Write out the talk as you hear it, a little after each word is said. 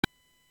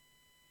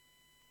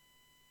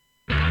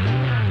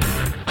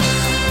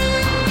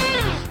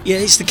Yeah,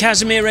 it's the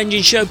Casimir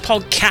Engine Show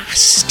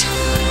podcast.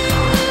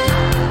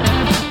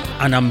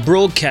 And I'm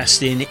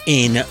broadcasting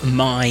in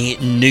my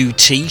new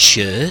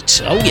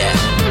t-shirt. Oh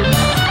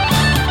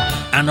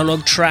yeah.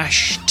 Analog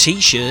Trash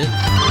t-shirt.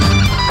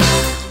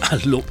 I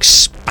look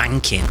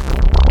spanking.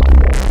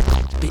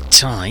 Bit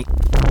tight.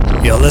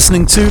 You're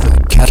listening to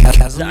the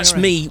Casimir. That's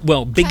me.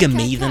 Well, bigger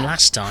me than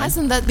last time.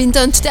 Hasn't that been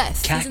done to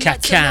death? Isn't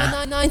that the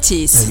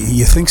 90s?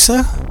 You think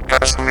so?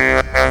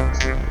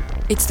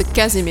 It's the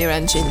Casimir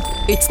engine.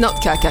 It's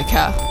not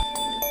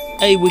KKK.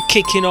 Hey, we're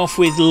kicking off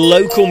with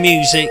local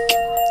music.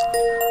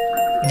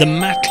 The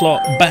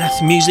Matlock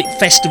Bath Music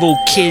Festival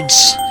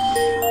kids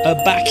are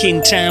back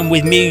in town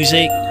with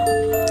music.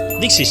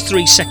 This is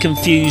 3 Second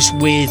Fuse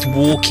with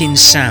Walking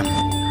Sam.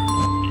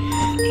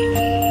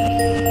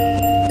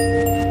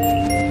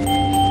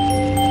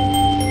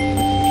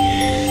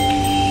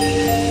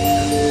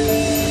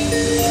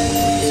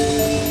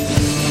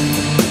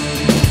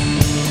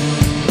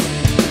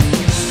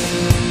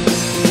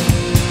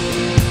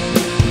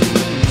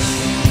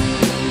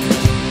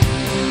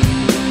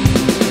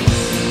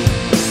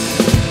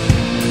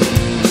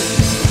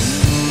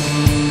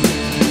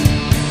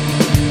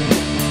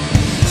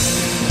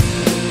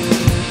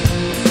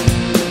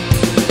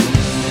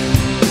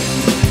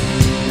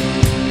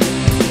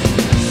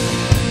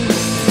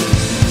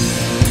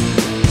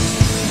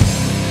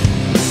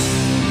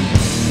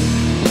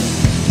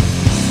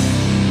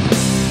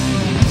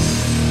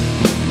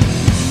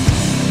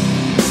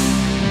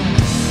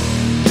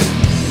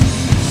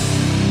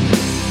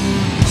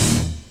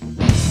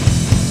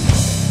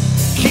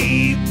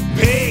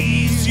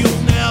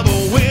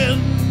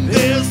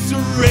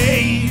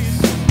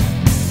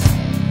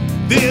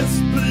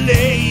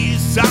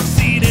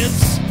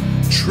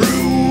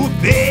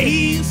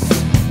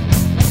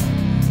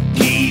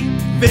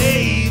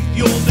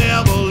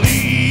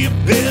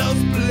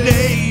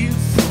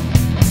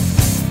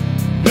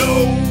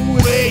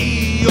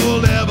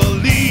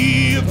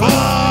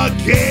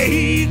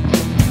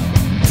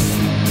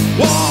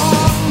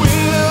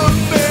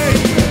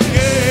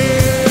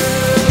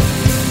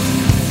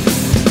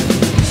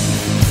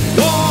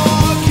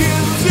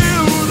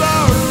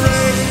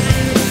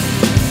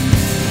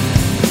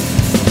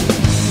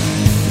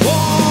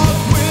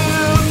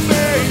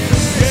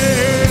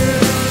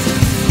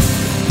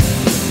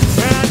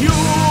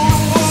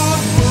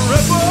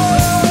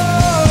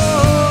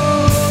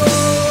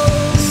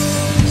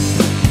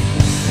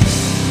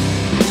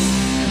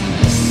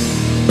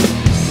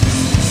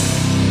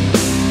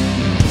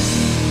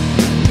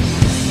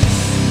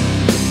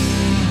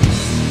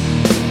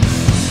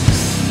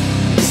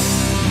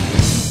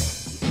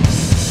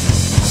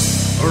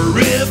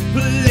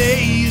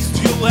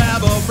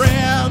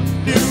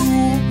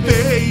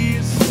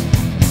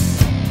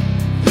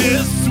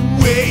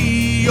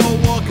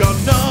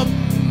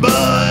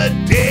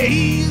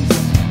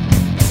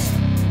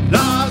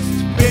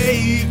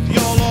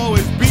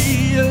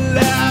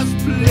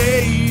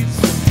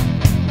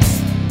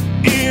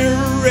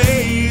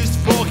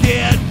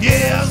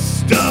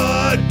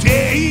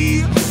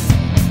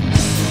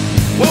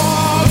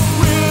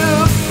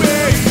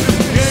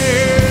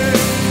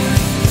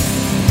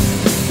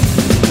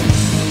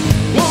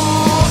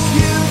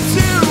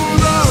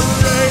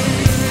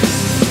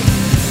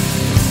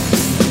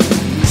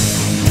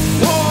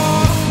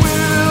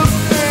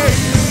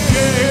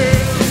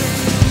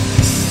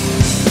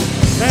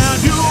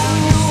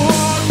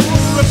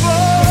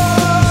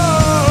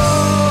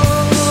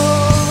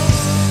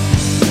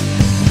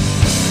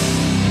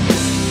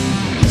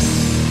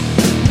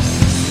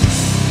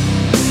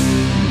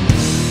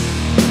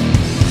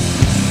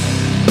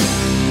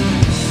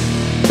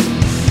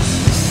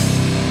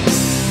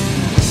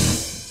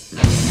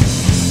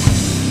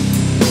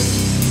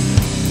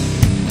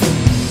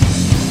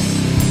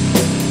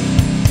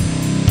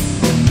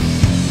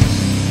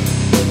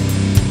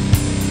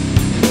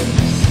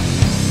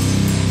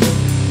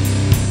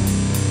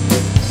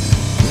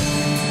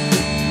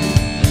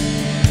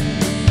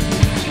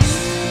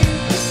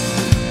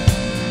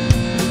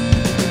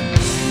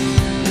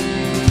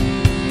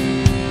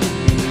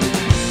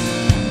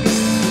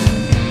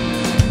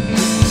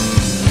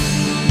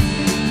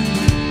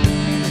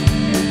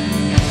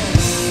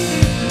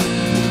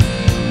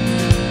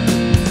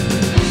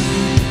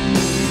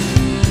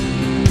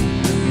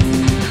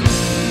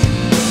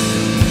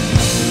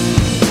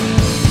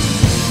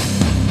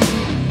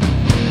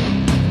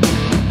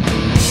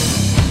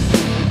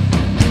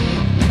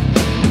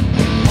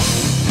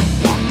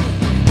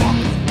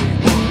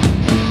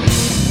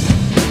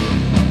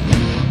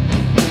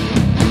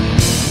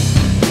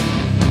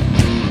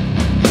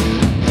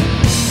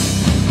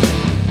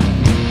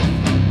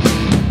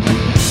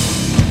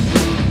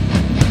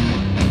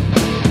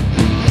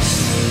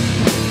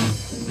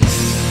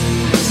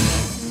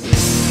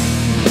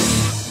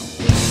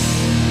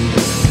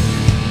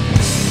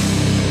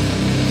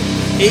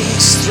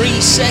 It's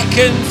 3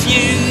 Second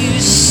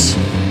Fuse.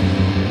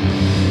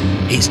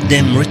 It's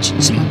them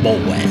Richardson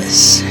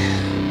boys.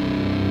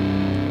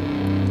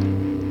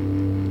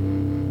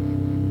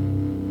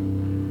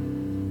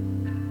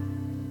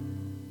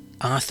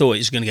 thought it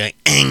was going to go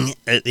 "eng"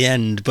 at the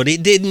end, but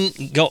it didn't.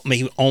 It got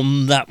me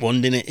on that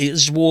one, didn't it? It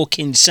was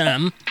Walking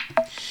Sam.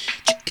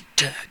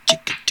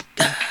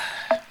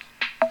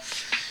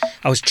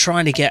 I was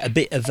trying to get a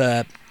bit of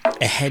a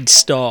head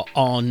start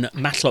on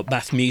Matlock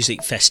Bath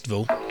Music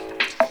Festival.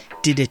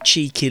 Did a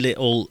cheeky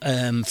little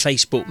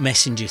Facebook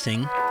Messenger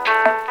thing.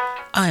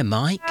 Hi,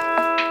 Mike.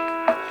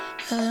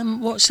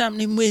 What's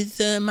happening with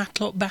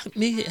Matlock Bath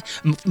Music?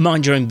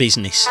 Mind your own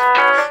business.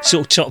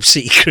 Sort of top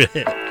secret.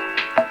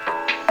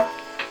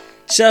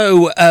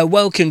 So,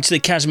 welcome to the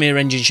Casimir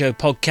Engine Show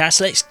podcast.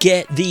 Let's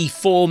get the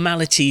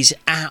formalities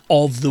out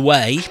of the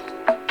way.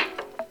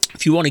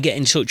 If you want to get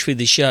in touch with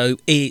the show,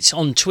 it's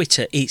on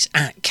Twitter, it's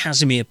at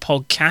Casimir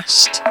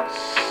Podcast.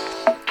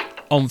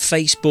 On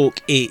Facebook,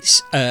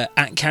 it's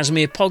at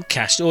Casimir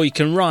Podcast, or you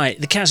can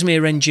write the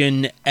Casimir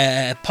Engine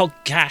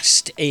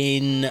podcast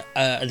in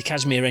the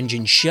Casimir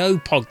Engine Show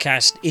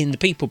podcast in the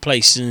People,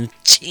 Places and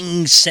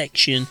Things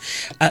section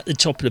at the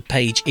top of the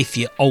page if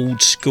you're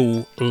old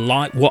school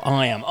like what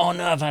I am. Oh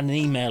no, I've had an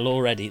email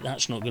already.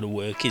 That's not going to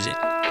work, is it?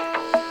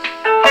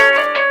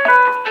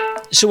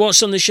 So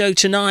what's on the show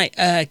tonight,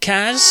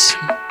 Kaz?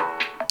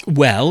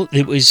 Well,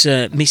 it was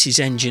Mrs.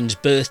 Engine's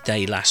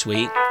birthday last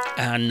week,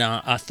 and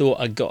I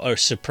thought I'd got her a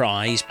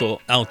surprise,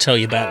 but I'll tell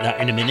you about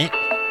that in a minute.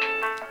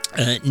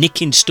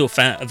 Nicking stuff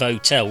out of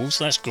hotels,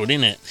 that's good,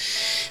 isn't it?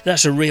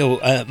 That's a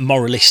real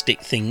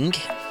moralistic thing.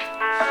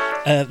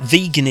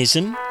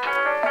 Veganism.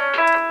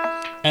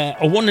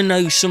 I want to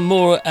know some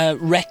more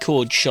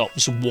record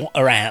shops, what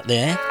are out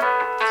there.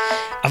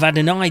 I've had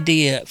an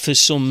idea for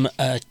some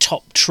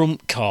top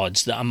trump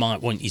cards that I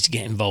might want you to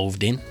get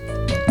involved in.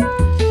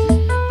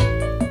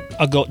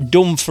 I got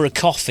dumb for a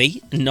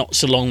coffee not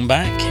so long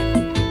back.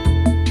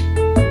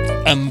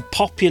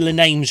 Popular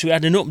names. We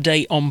had an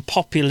update on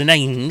popular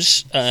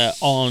names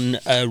on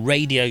a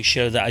radio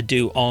show that I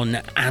do on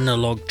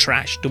Analog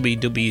Trash,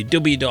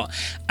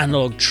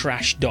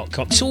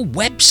 www.analogtrash.com. It's all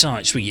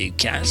websites for you,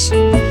 Kaz.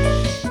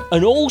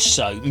 And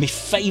also, my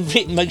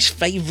most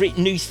favourite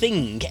new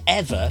thing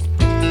ever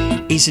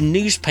is a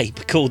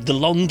newspaper called the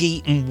Long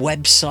Eaton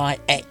Website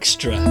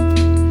Extra.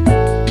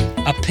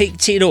 I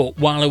picked it up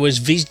while I was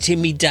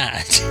visiting my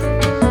dad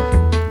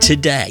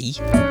today,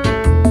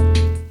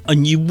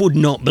 and you would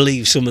not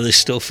believe some of the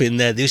stuff in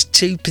there. There's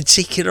two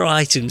particular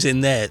items in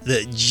there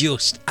that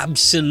just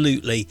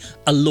absolutely,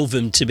 I love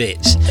them to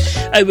bits.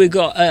 We've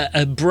got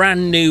a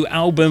brand new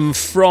album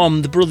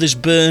from the Brothers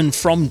Byrne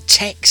from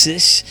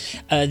Texas.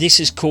 This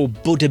is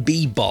called Buddha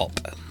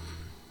Bebop.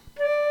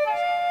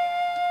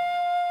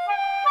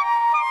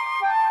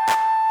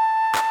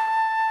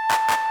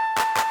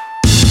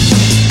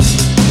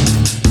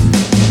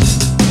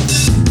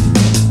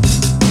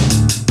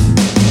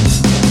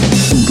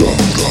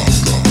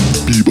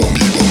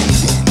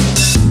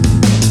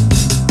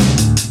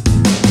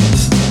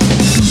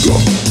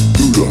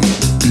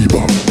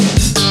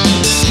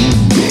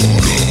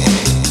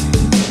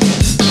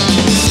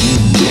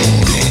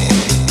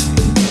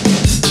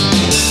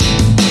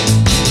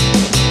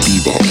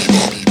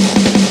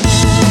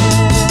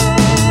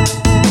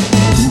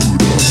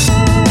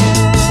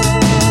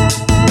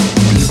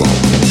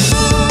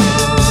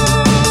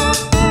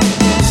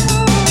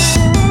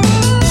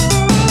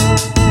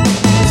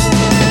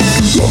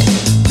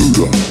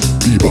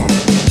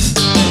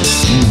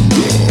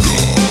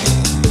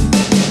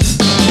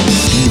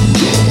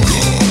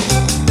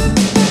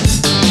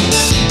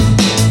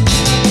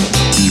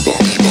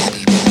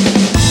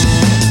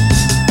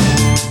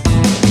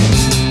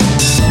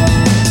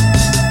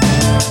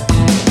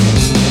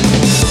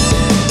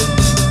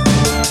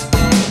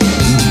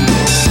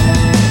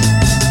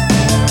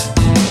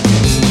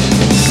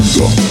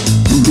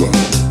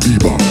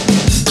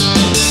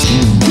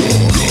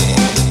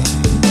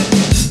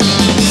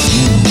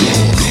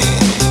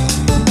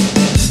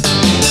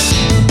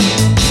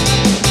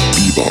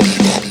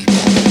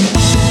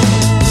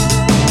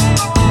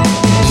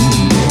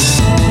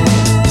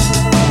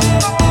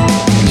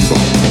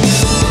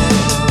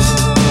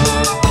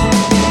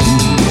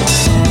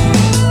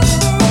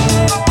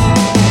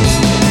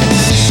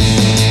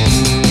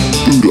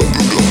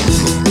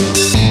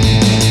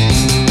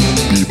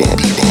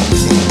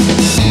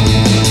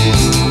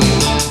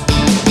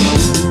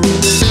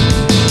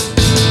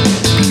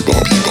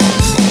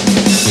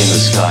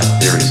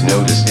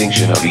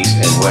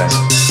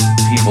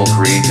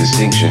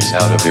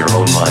 Out of their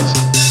own minds.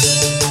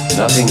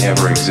 Nothing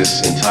ever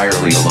exists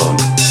entirely alone.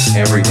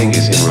 Everything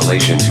is in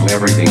relation to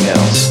everything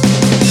else.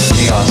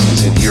 Chaos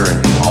is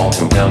inherent in all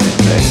compounded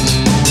things.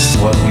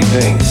 What we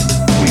think,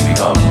 we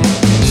become.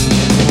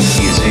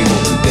 He is able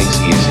who thinks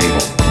he is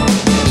able.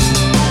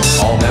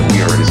 All that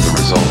we are is the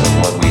result of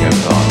what we have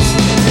thought.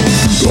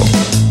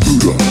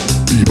 Buddha,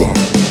 Bebop.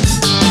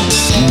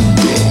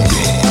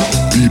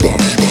 Bebop, Bebop.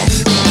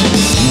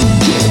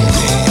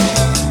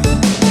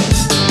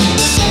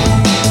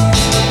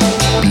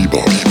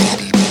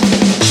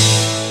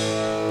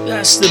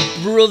 That's the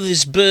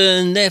Brothers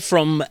Byrne. They're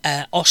from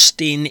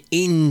Austin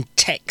in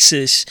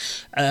Texas.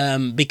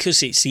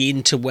 Because it's the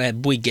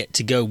interweb, we get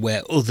to go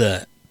where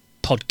other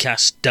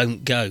podcasts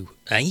don't go,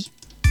 eh?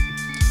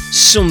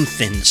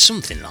 Something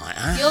like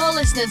that. You're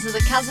listening to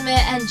the Casimir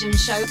Engine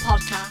Show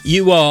podcast.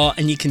 You are,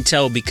 and you can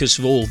tell because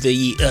of all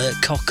the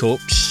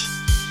cock-ups.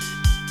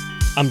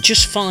 I'm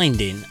just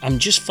finding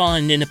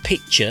a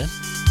picture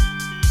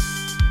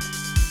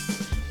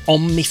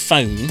on my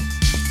phone.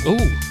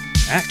 Ooh,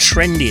 how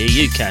trendy are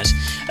you, Kaz?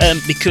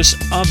 Because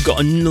I've got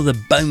another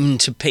bone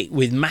to pick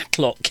with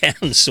Matlock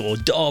Council,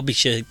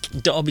 Derbyshire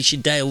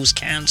Dales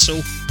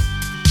Council.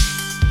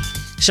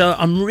 So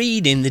I'm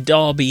reading the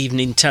Derby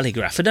Evening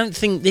Telegraph. I don't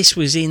think this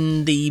was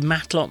in the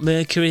Matlock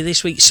Mercury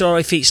this week.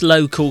 Sorry if it's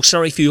local.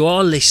 Sorry if you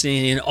are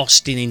listening in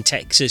Austin in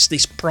Texas.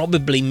 This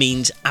probably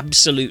means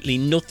absolutely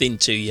nothing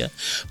to you.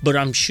 But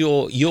I'm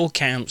sure your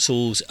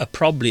councils are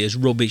probably as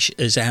rubbish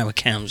as our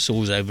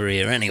councils over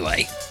here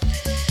anyway.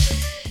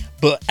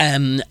 But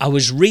I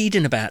was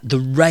reading about the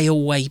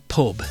Railway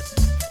Pub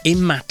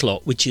in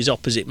Matlock, which is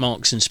opposite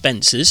Marks and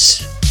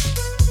Spencer's.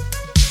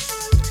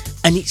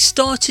 And it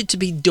started to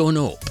be done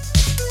up.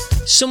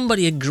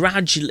 Somebody had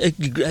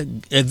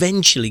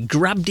eventually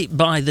grabbed it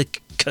by the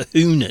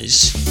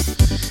kahunas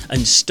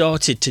and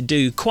started to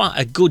do quite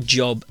a good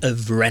job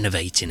of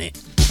renovating it.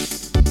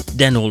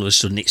 Then all of a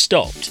sudden it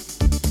stopped.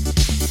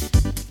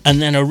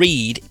 And then I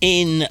read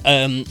in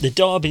the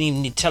Derby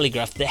Evening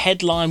Telegraph, the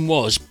headline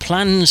was,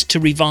 "Plans to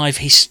revive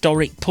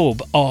historic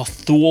pub are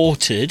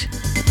thwarted."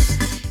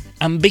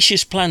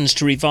 Ambitious plans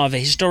to revive a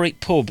historic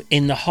pub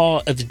in the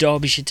heart of the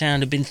Derbyshire town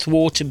have been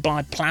thwarted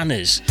by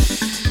planners.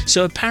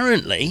 So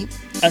apparently,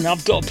 and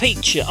I've got a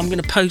picture, I'm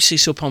going to post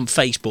this up on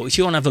Facebook. If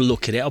you want to have a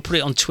look at it, I'll put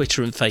it on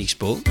Twitter and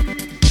Facebook.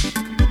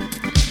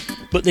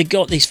 But they've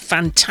got this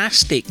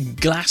fantastic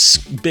glass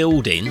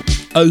building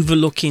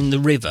overlooking the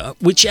river,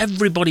 which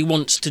everybody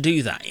wants to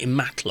do that in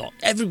Matlock.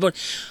 Everybody.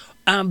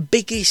 Our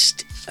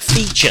biggest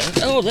feature...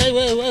 Oh,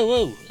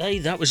 whoa. Hey,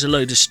 that was a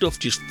load of stuff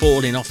just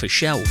falling off a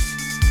shelf.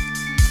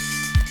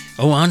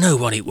 Oh, I know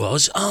what it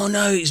was. Oh,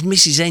 no, it's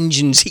Mrs.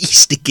 Engine's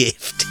Easter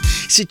gift.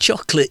 It's a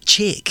chocolate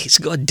chick. It's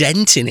got a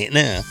dent in it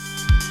now.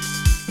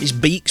 His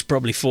beak's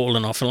probably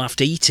fallen off. I'll have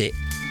to eat it.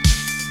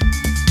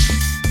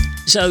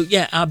 So,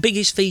 yeah, our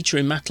biggest feature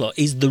in Matlock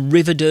is the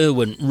River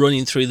Derwent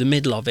running through the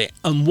middle of it.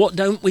 And what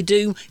don't we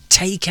do?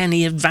 Take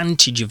any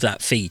advantage of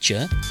that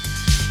feature.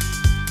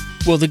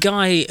 Well, the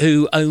guy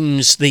who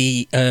owns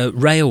the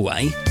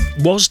railway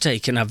was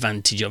taking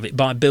advantage of it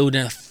by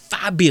building a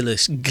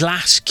fabulous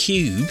glass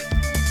cube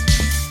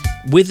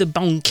with a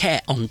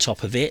banquette on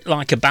top of it,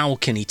 like a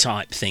balcony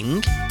type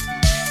thing.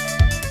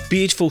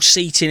 Beautiful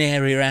seating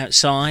area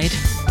outside.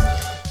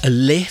 A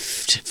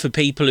lift for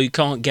people who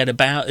can't get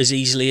about as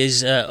easily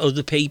as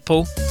other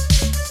people.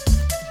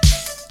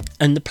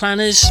 And the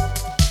planners,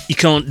 you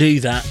can't do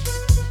that.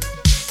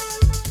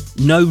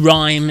 No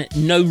rhyme,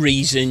 no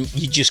reason,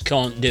 you just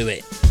can't do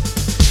it.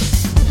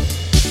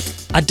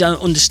 I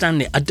don't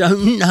understand it. I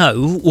don't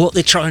know what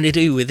they're trying to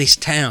do with this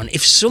town.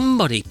 If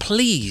somebody,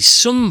 please,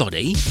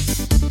 somebody,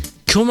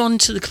 come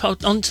onto the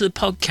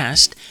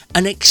podcast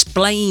and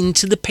explain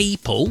to the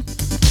people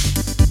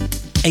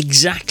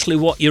exactly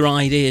what your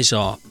ideas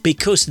are,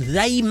 because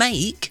they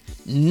make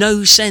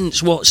no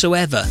sense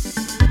whatsoever.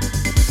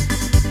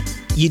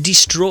 You're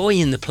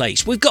destroying the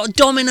place. We've got a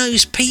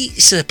Dominos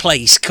Pizza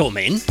place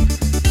coming.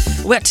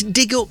 We had to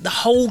dig up the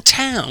whole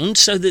town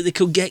so that they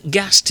could get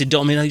gas to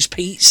Domino's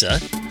Pizza.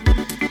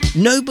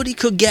 Nobody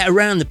could get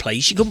around the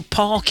place. You couldn't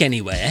park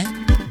anywhere.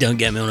 Don't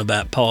get me on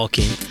about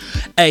parking.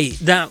 Hey,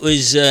 that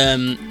was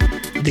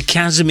the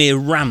Casimir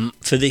rant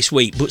for this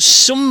week. But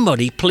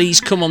somebody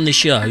please come on the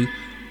show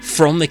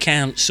from the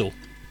council.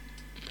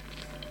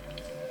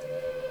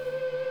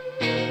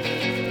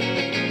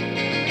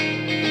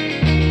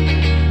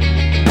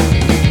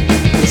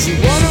 So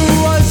what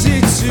was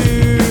it to?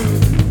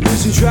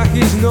 Losing track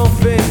is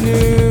nothing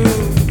new.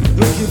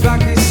 Looking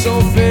back is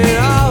something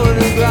I would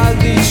have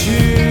gladly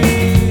choose.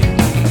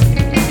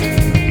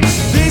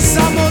 This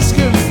I must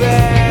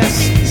confess.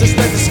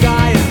 Suspect the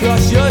sky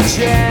across your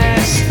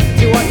chest.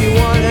 Do what you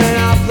want and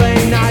I'll play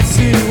nice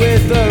too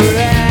with the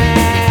rest.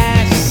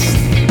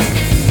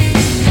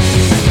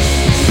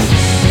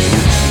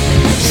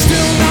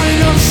 Still not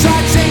enough, so I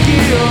take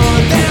it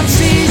on them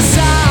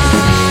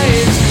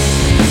seaside.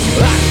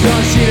 I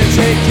can't seem to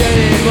take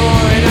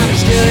anymore and I'm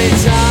killing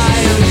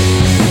time.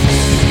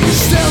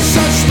 You're still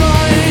so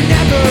small and it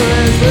never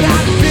ends, but I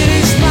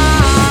finished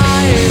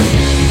mine.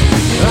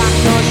 I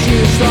can't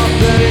seem to stop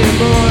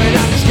anymore and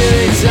I'm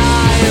killing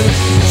time.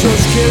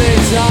 Just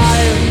killing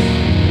time.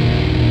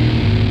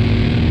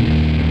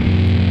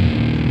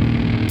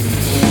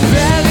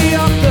 Barely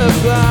off the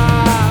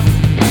block,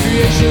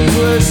 creation's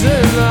worse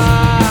than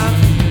life.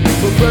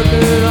 We're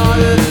broken in all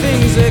the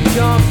things that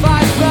can't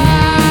fight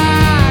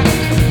back.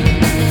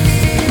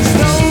 There's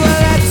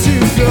nowhere left to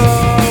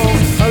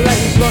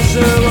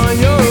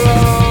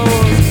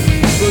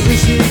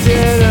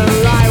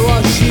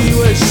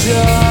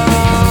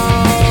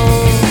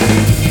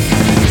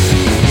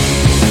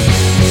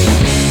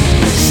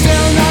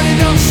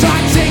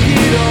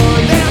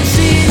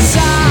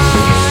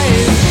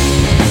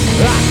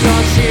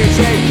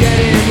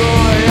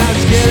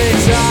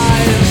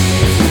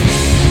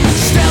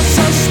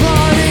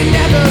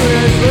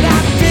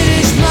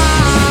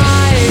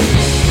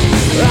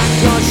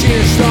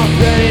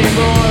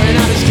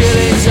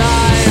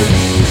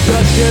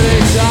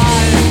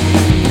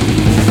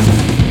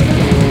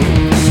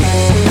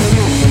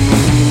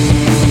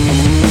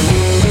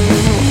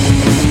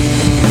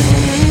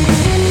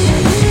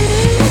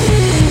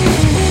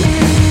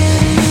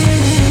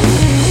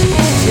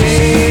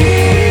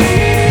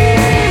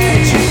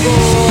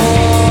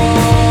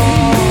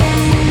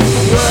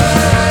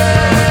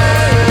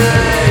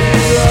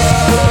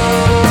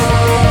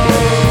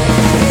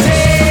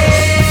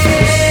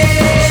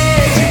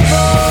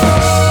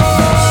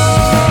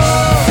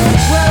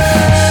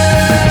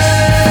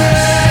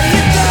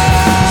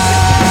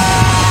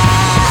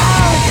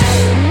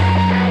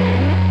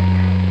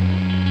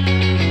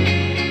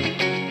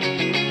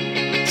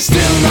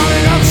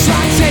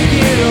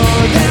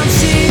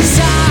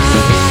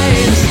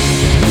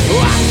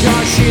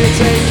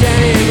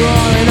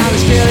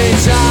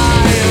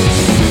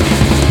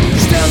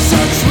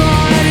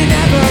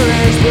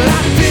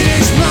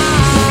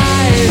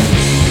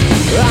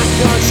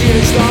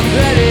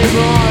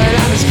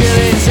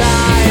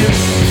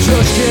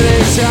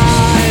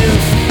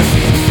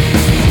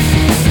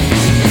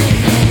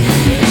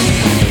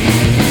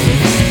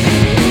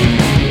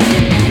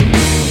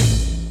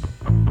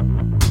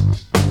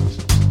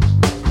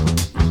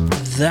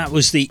That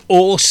was the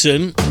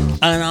awesome,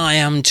 and I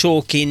am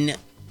talking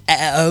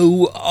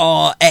ORSUM,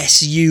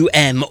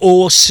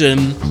 awesome,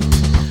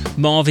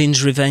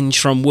 Marvins Revenge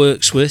from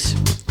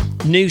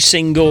Worksworth. New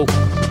single.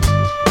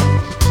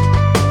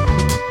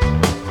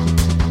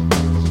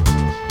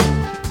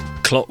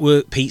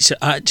 Clockwork Pizza.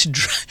 I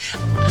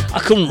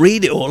couldn't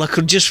read it all. I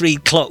could just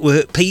read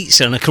Clockwork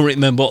Pizza, and I couldn't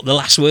remember what the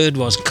last word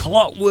was.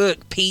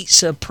 Clockwork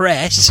Pizza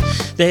Press.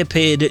 They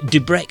appeared at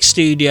Dubrek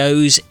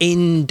Studios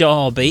in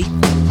Derby.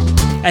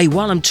 Hey,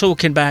 while I'm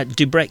talking about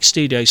Dubrek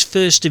Studios,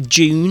 1st of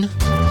June,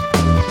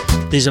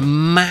 there's a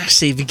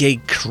massive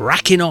gig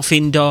cracking off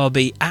in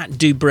Derby at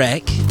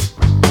Dubrek.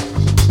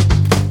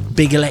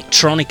 Big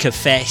Electronica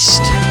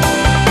Fest.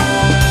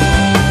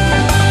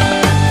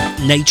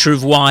 Nature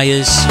of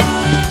Wires,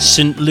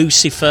 St.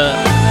 Lucifer,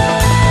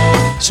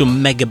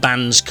 some mega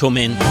bands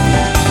coming.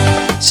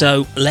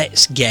 So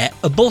let's get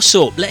a bus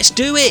up, let's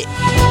do it.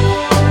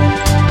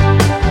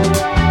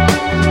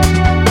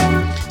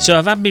 So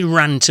I've had me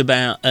rant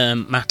about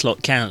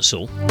Matlock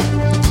Council.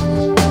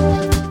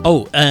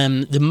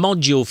 The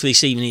module for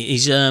this evening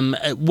is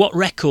what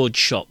record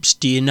shops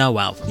do you know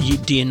of?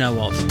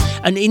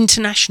 And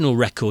international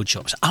record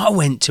shops. I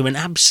went to an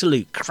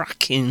absolute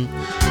cracking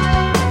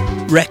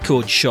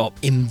record shop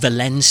in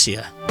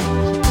Valencia,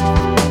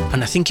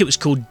 and I think it was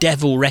called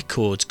Devil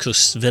Records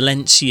because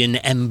Valencian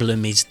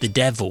emblem is the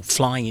devil,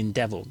 flying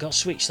devil. Got to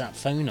switch that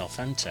phone off,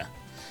 haven't I?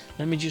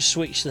 Let me just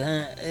switch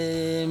that.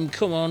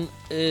 Come on.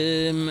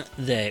 There,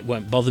 it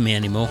won't bother me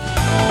anymore.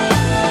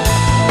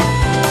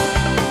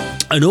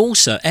 And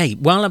also, hey,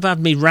 while I've had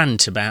me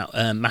rant about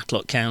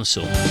Matlock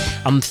Council,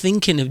 I'm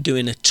thinking of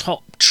doing a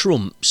Top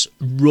Trumps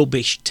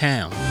rubbish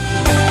town.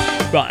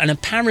 Right, and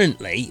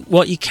apparently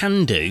what you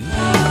can do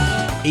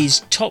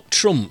is Top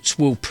Trumps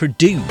will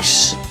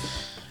produce,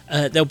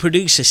 they'll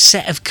produce a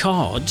set of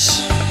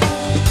cards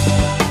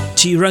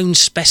to your own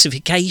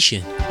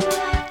specification.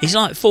 It's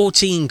like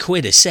 14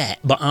 quid a set,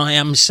 but I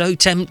am so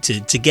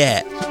tempted to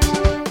get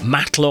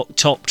Matlock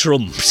Top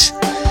Trumps.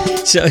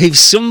 So if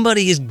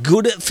somebody is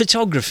good at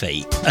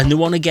photography and they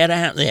want to get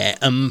out there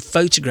and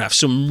photograph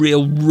some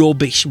real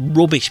rubbish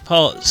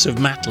parts of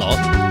Matlock,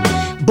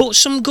 but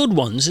some good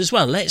ones as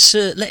well. Let's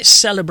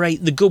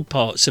celebrate the good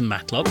parts of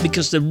Matlock,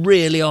 because there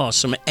really are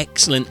some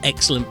excellent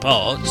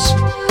parts.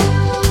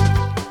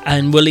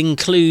 And we'll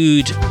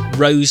include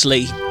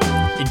Roseley,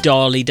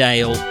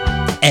 Darley-Dale,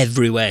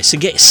 everywhere. So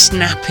get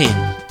snapping.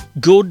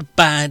 Good,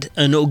 bad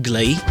and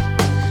ugly.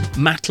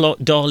 Matlock,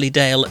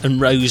 Darley-Dale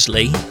and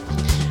Roseley.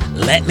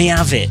 Let me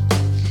have it.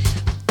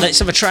 Let's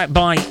have a track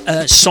by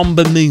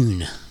Sombre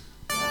Moon.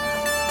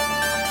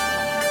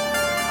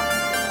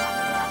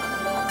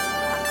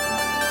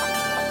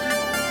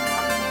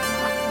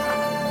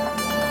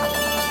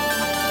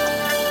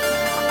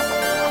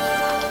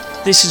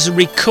 This is a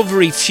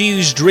Recovery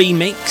Fused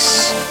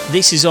remix.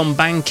 This is on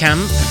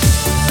Bandcamp,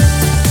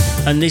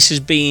 and this has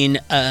been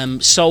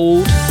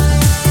sold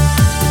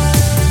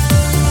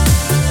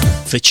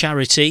for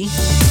charity.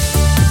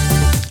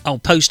 I'll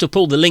post up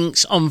all the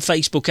links on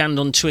Facebook and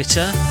on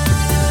Twitter.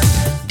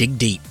 Dig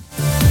deep.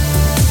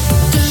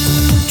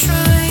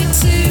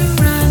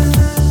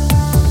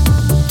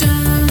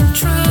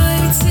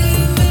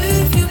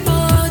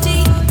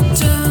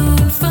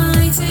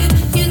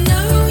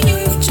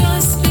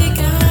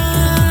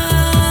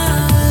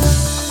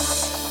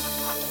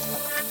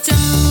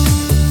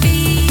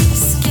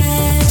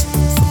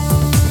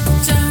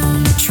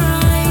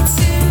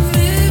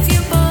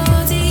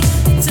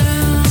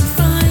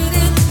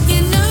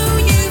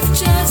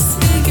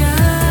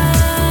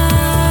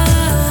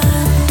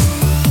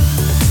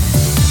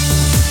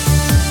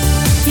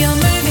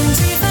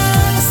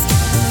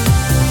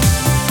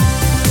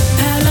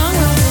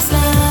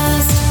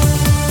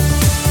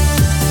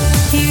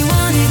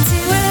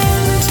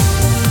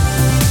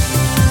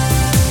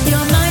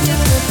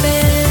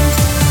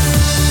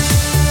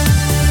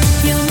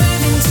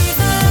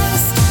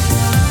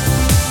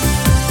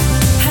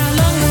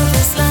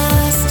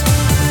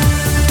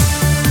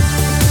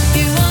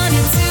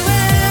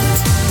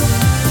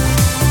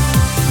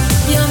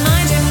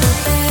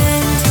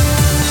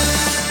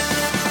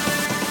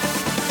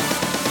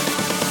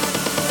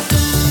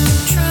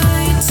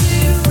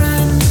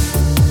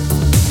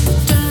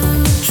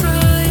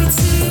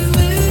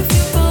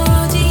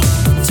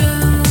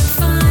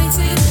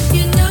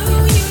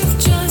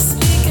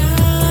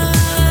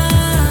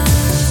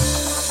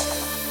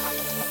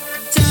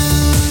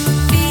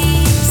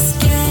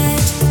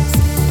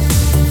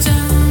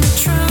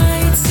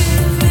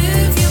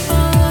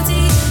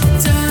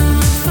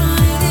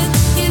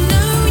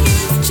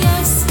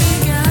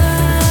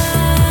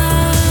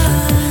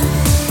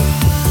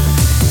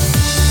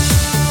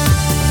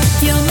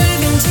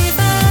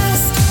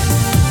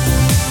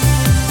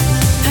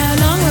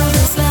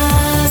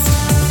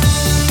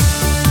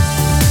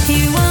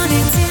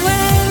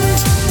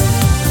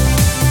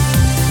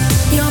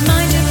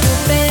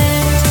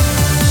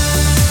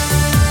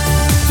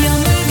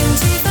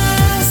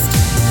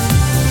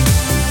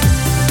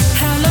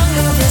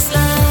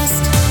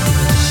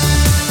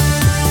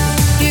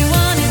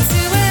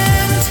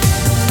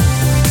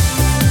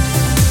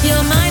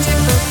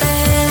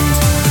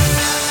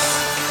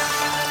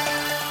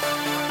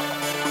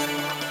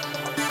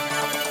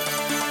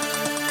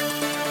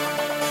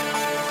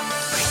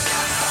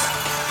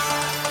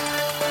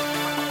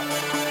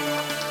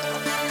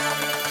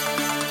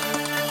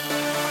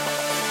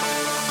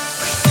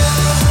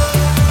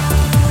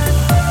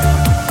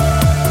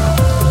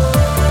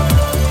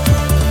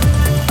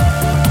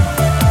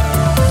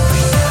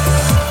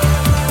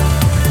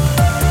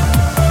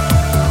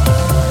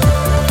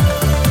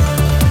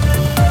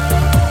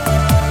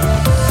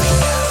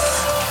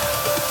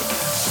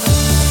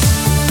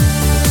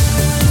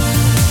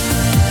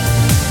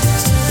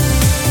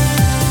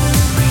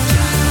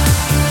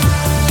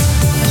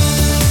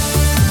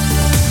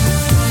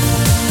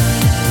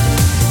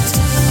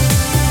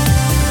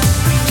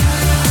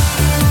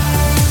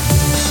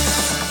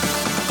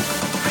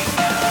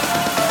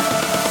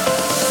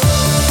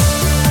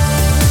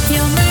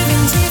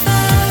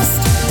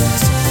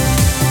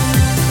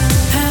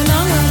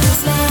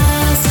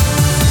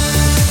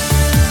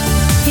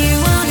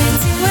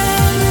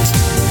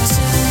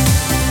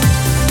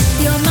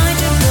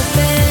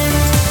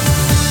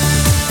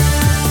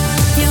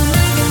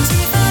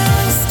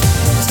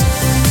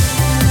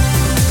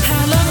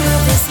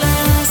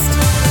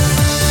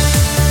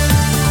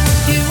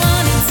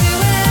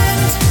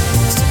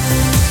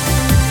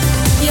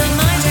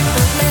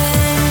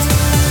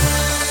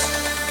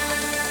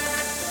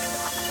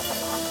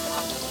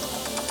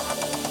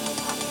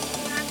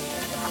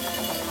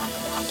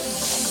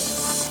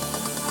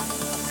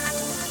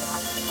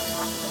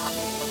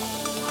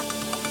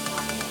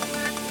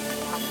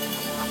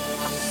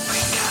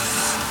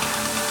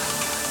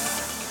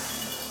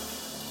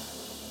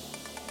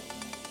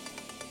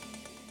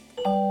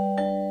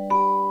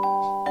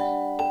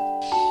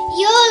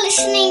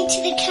 listening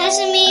to the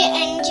Casimir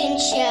Engine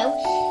Show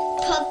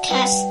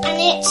podcast, and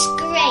it's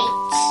great.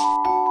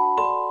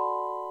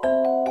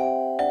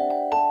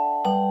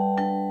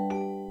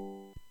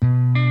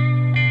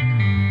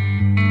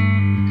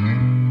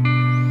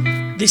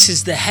 This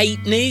is the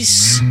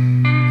Hateneys.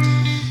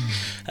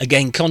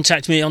 Again,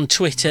 contact me on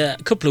Twitter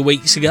a couple of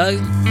weeks ago.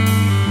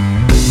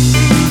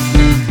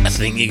 I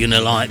think you're going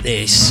to like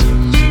this.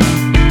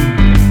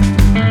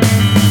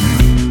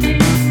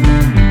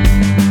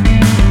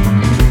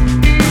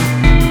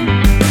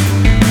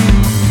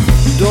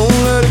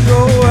 Don't let it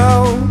go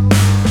out.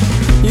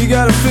 You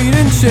got a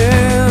fleeting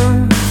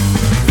chance.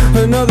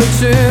 Another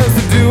chance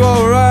to do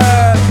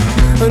alright.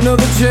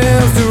 Another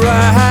chance to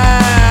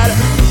ride.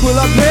 Will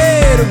I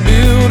pay the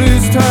bill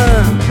this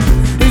time?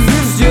 Is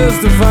this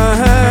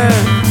justified?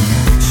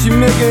 She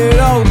making it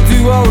all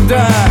do or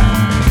die.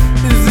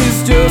 Is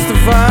this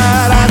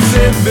justified? I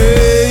said,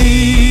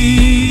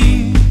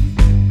 babe,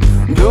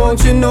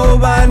 don't you know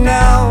by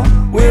now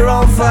we're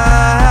on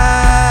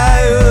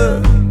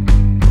fire?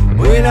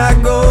 We're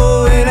not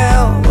going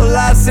out. Well,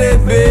 I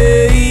said,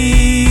 babe,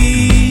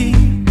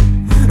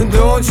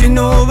 don't you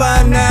know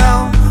by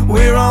now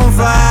we're on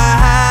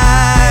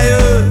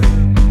fire?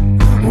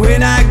 We're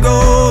not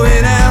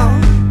going out.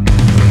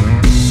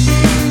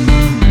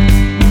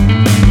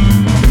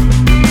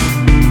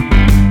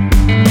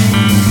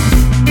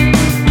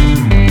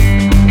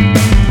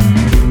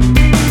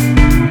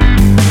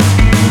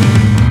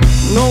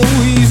 No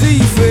easy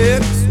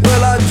fix.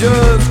 Well, I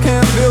just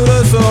can't build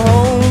us a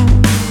home.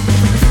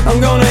 I'm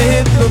gonna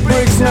hit the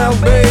bricks now,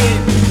 babe.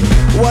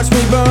 Watch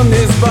me burn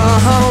this bar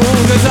home.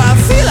 Cause I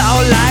feel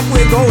all like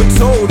we're going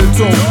toe to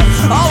toe.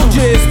 All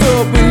dressed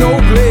up with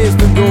no place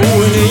to go.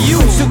 And then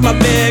you took my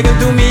bag and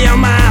threw me on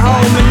my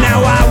home. And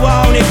now I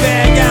want it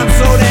back, I'm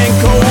so damn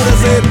cold. I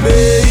said,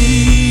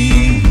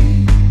 babe,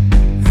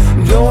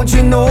 don't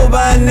you know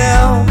by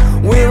now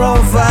we're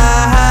on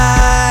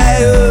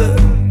fire?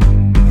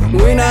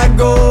 We're not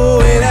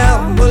going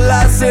out. Well,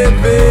 I said,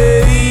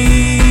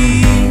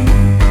 babe,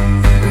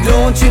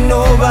 don't you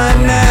know by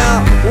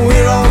now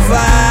we're on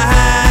fire?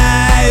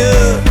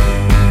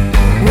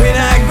 We're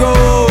not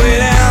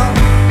going out.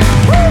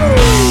 Woo!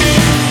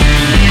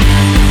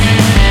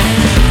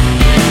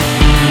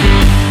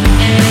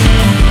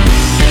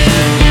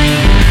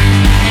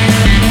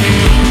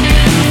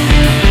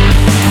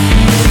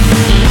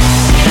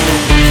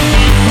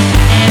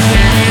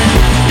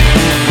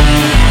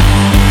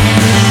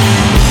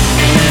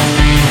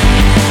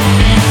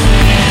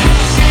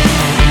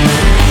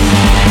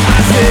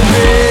 I said,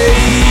 babe,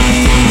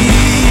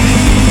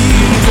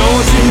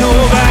 don't you know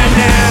by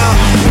now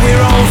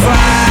we're on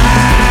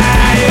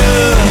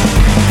fire?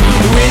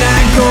 We're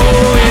not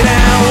going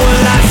out.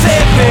 Well, I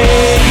said,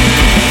 babe,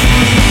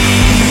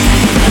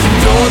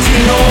 don't you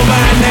know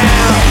by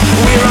now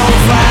we're on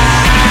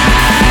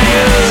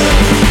fire?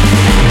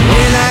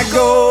 We're not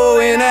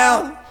going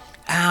out.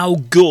 How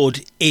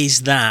good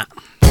is that?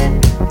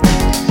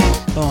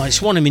 Oh,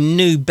 it's one of my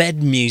new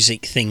bed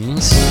music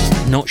things.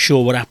 Not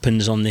sure what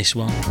happens on this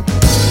one.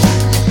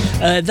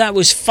 That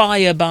was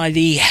Fire by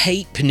the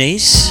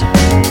Hateneys.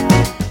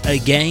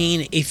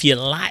 Again, if you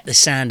like the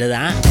sound of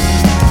that,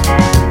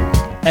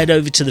 head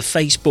over to the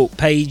Facebook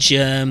page,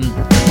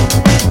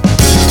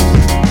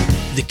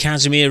 the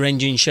Casimir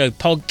Engine Show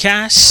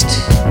podcast.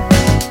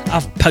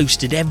 I've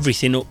posted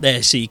everything up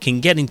there so you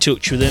can get in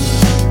touch with them.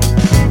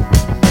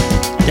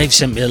 They've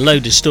sent me a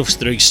load of stuff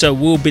through, so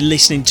we'll be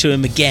listening to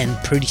them again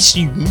pretty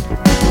soon.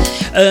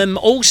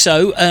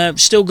 Also,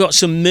 still got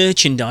some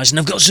merchandise, and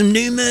I've got some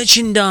new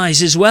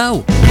merchandise as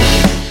well.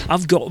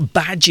 I've got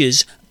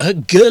badges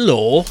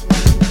galore,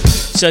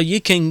 so you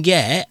can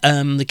get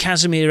the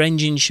Casimir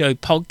Engine Show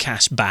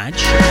podcast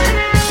badge,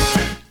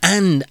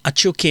 and I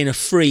chuck in a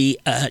free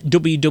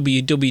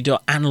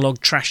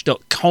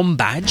www.analogtrash.com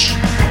badge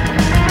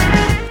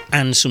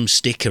and some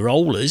sticker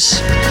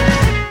rollers.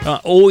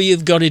 All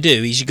you've got to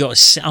do is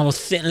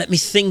let me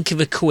think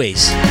of a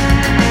quiz.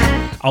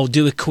 I'll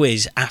do a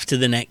quiz after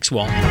the next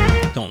one.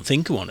 Can't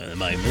think of one at the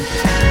moment.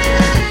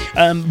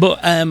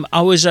 But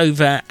I was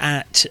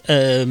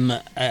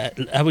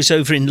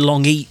over in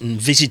Long Eaton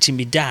visiting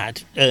my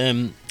dad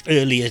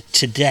earlier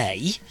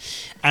today,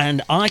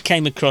 and I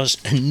came across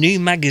a new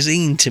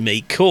magazine to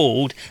me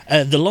called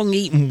the Long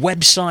Eaton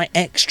Website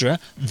Extra,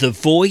 The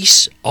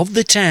Voice of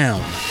the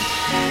Town.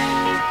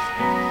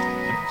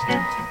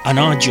 And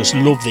I just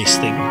love this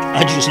thing.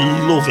 I just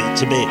love it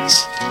to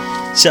bits.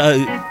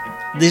 So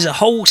there's a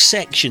whole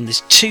section,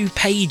 there's two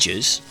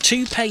pages,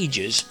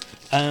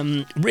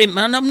 and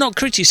I'm not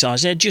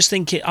criticising, I just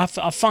think I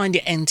find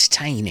it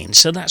entertaining,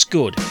 so that's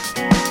good.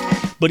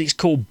 But it's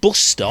called Bus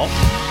Stop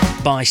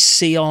by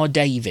C.R.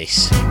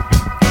 Davis.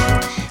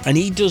 And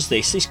he does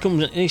this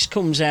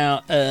comes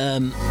out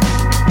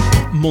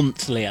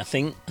monthly, I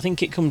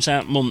think it comes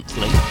out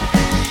monthly.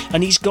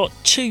 And he's got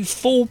 2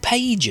 full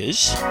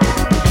pages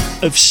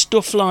of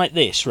stuff like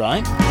this,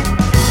 right?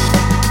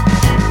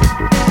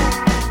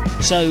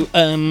 So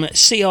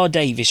C.R.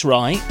 Davis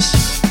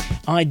writes,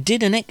 I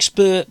did an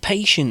expert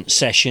patient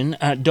session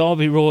at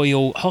Derby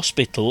Royal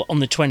Hospital on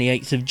the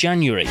 28th of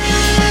January.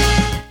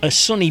 A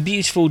sunny,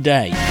 beautiful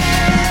day.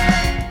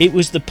 It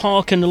was the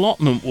park and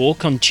allotment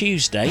walk on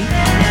Tuesday.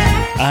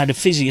 I had a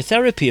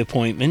physiotherapy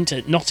appointment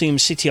at Nottingham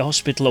City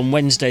Hospital on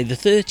Wednesday the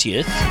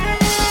 30th.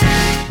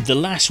 The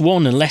last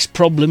one unless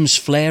problems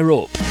flare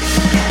up.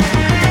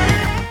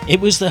 It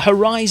was the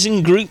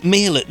Horizon Group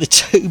meal at the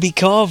Toby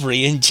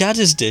Carvery in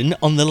Jaddesden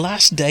on the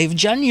last day of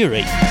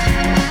January.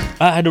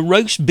 I had a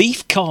roast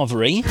beef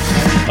carvery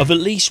of at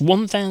least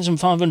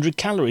 1,500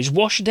 calories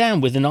washed down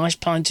with a nice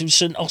pint of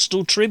St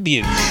Austell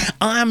Tribute.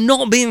 I am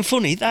not being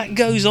funny, that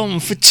goes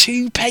on for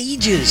 2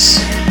 pages.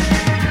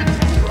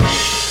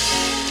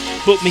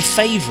 But my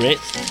favourite,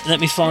 let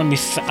me find my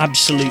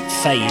absolute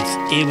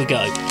fave. Here we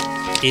go.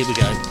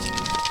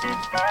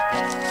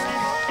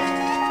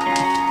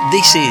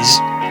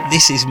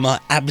 This is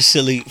my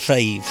absolute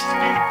fave.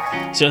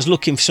 So I was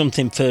looking for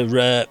something for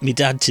my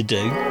dad to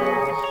do.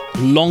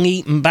 Long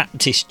Eaton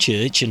Baptist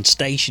Church and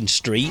Station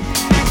Street.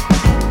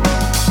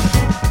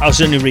 I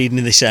was only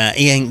reading this out,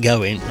 he ain't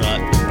going,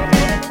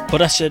 right?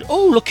 But I said,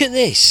 oh, look at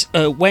this.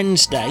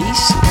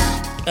 Wednesdays,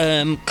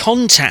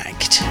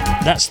 Contact.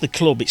 That's the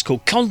club, it's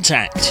called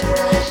Contact.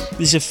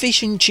 There's a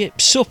fish and chip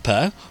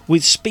supper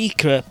with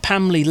speaker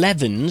Pamela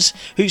Levens,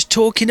 who's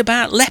talking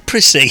about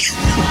leprosy.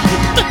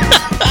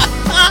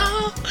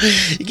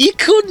 You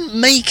couldn't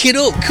make it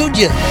up, could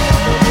you?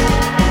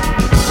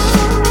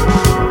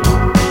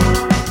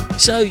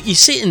 So you're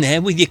sitting there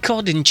with your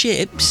cod and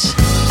chips.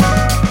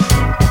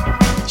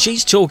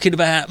 She's talking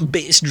about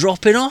bits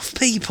dropping off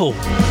people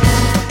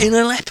in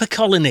a leper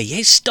colony,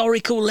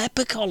 historical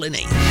leper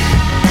colony.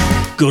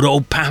 Good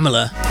old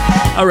Pamela.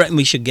 I reckon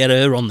we should get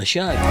her on the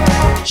show.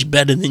 She's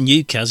better than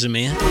you,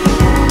 Casimir.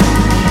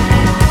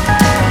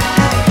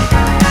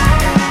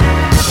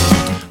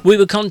 We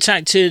were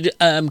contacted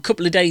a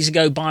couple of days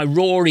ago by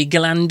Rory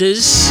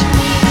Gillanders.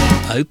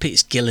 I hope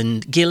it's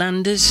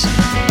Gillanders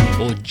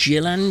or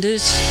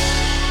Gillanders.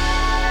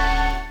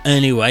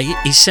 Anyway,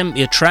 he sent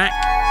me a track.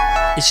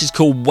 This is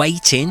called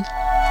Waiting.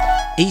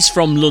 He's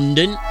from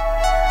London.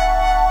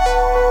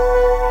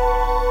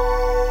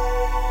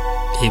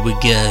 Here we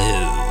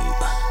go.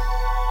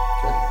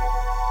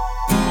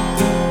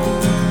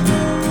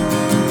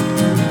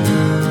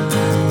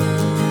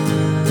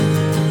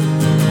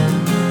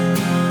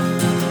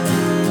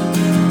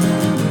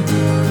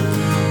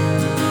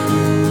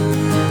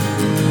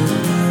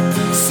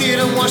 Sit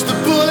and watch the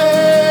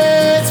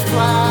bullets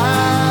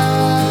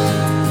fly,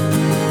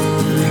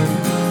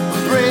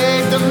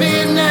 break the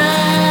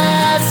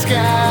midnight sky.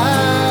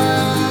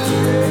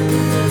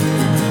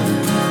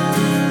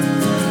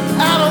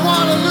 I don't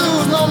wanna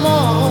lose no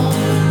more.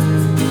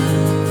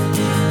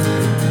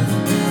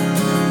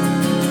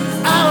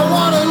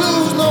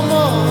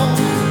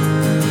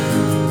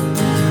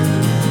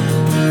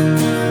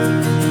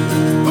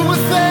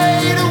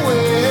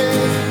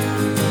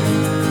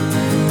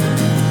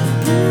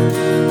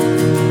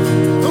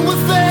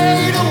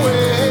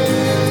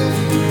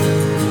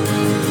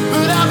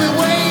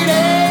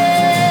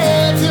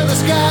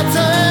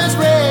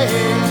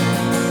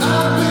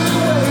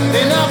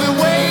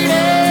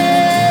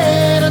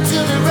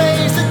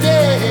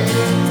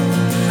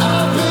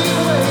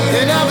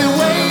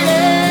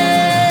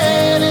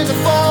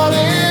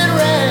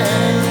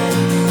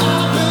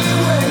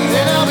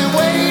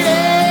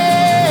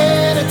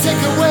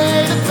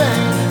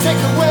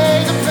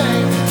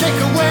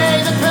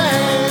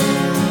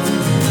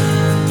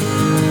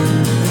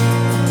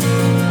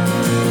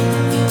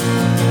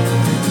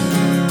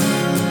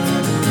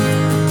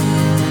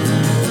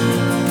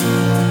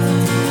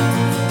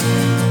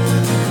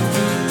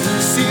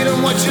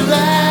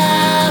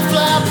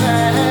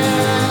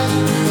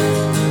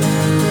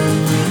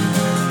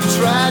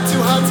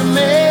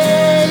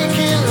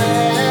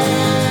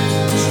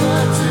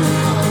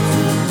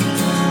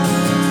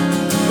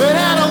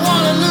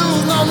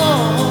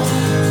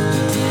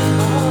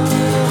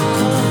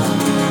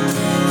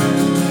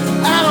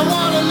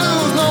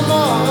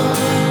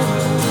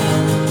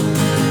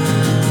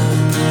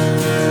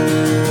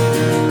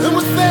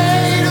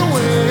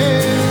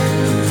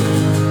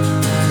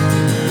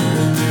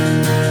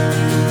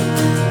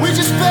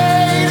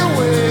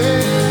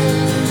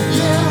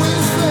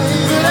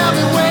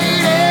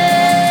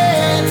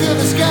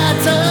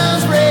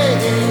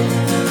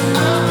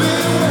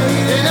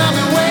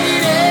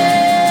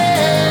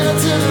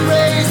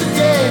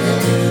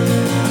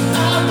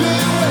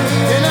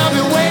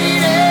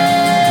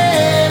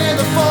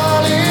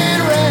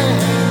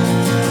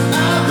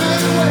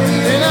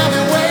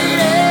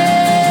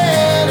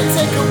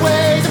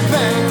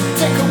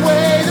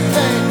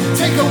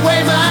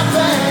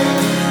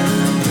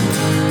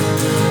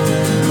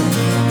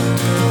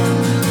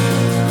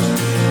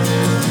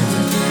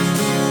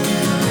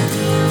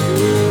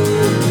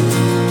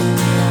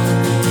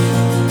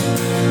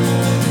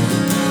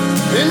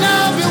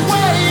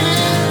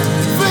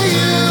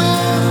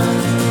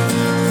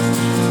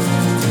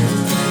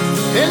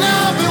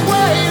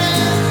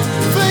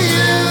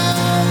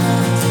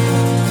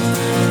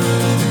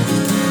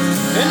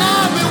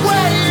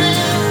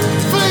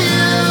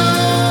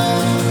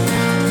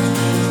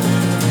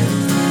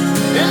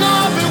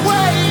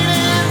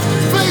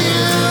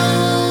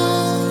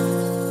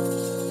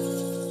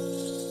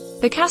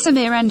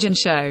 Casimir Engine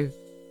Show.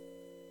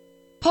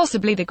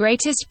 Possibly the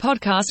greatest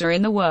podcaster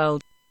in the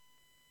world.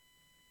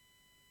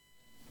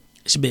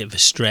 It's a bit of a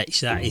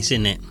stretch, that,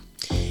 isn't it?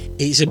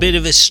 It's a bit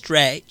of a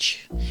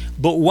stretch.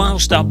 But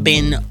whilst I've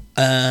been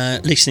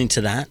listening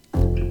to that,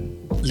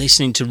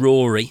 listening to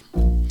Rory,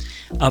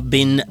 I've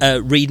been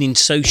reading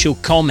social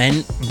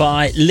comment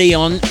by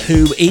Leon,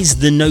 who is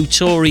the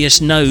Notorious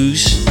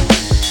Nose.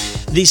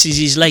 This is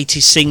his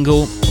latest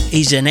single.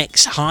 He's an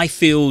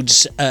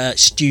ex-Highfields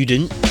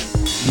student.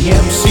 The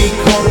MC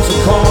comes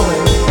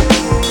a-calling,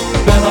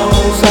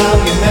 bellows out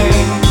your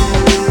name.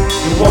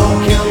 You're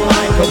walking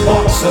like a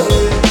boxer,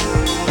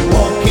 you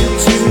walk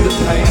into the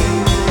pain.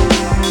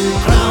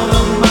 Crowd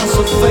of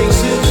massive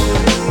faces,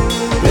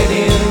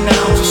 ready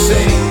now to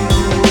sing.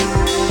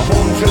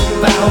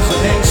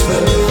 100,000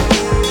 experts,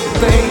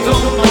 they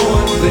don't know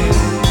a thing.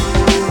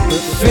 The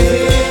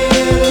fear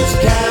that's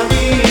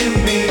carrying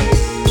me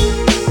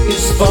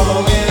is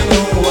falling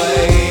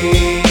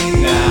away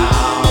now.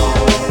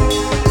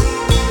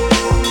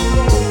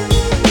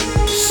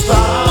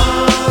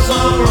 Stars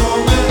are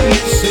all that we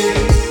see.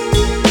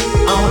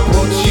 I'll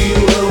put you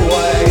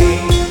away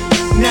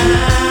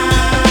now.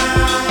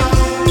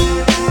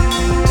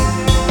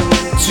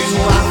 Two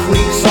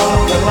athletes are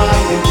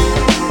colliding.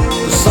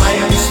 The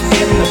science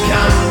in the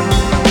can.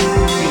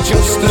 You're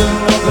just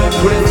another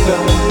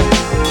grifter.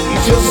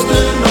 You're just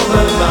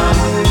another man.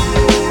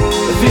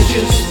 The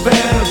vicious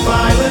fair of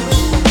violence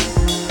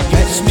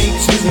gets me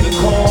to the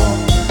core.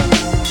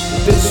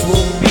 This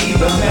will be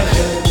the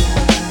measure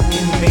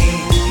in me,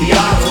 the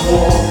art of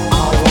war. I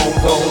won't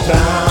go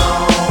down.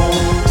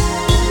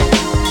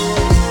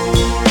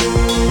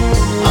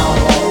 I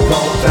won't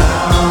go down.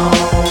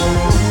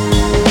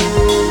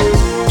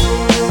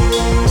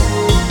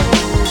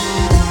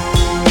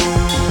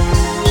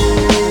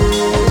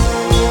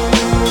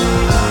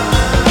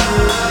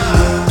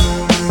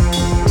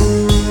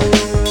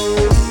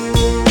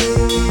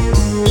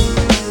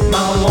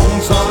 My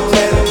lungs are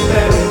dead and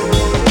buried.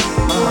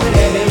 My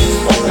head is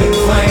up in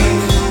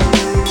flames.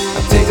 I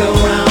dig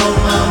around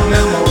my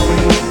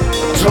memory,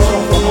 draw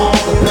from all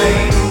the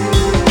pain.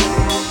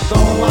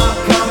 Though I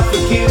can't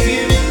forgive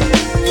you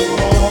for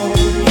all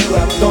you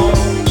have done,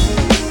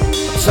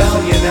 I tell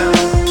you now,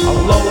 I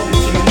loathe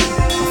you,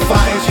 I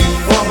fired you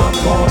from a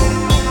gun.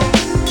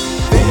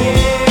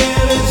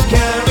 Fear that's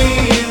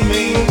carrying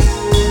me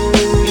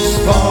is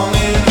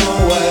falling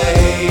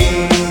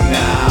away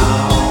now.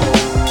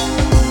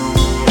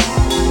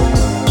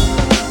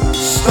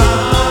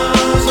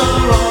 Stars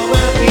are all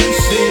that we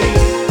see.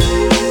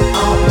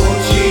 I'll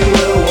put you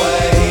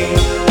away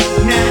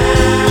now.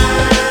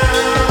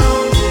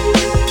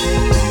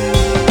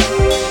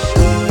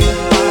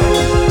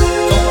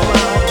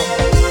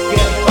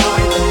 Get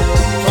violent,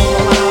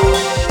 don't allow.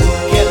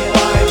 Get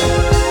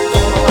violent,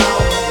 don't allow.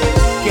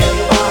 Get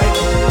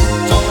violent,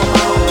 don't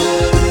allow.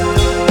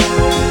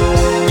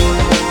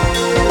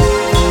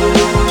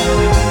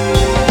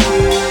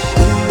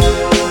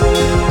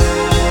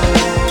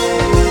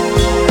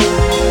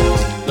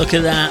 Look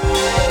at that.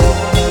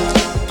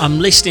 I'm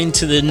listening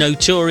to the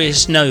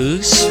Notorious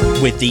Nose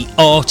with The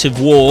Art of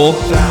War,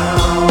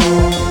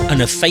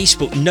 and a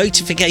Facebook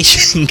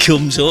notification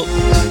comes up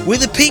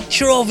with a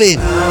picture of him.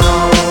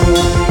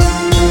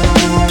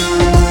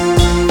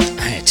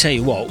 I tell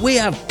you what, we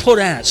have put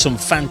out some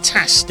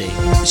fantastic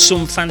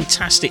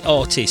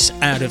artists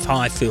out of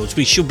Highfields.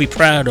 We should be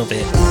proud of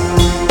it.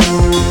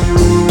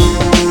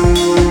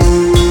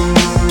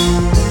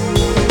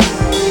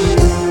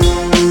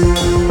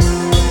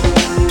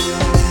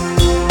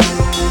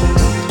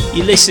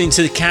 You're listening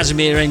to the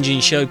Casimir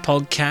Engine Show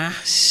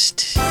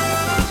podcast.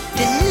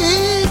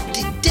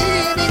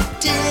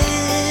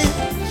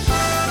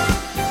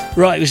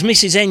 Right, it was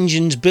Mrs.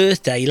 Engine's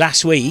birthday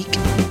last week,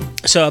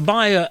 so I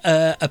buy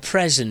a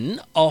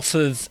present off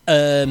of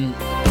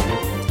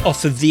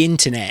the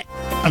internet,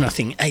 and I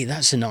think, hey,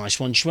 that's a nice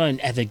one. She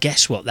won't ever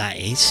guess what that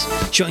is.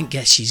 She won't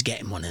guess she's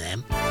getting one of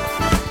them.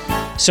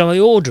 So I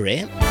order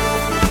it.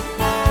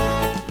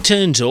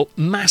 Turns up,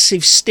 a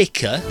massive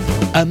sticker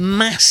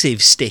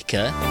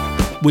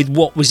with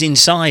what was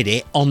inside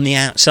it on the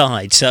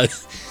outside. So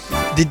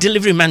the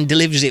delivery man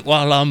delivers it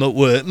while I'm at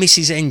work.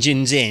 Mrs.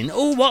 Engine's in.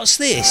 Oh, what's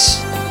this?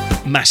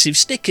 Massive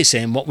sticker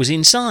saying what was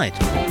inside.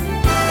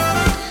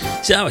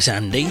 So that was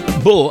handy.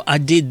 But I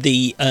did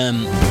the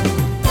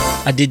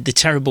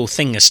terrible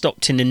thing. I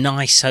stopped in a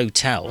nice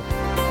hotel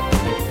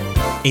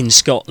in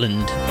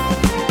Scotland.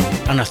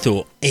 And I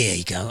thought, here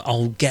you go,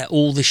 I'll get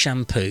all the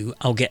shampoo,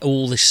 I'll get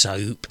all the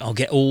soap, I'll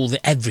get all the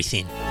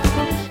everything.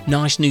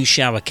 Nice new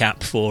shower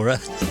cap for her.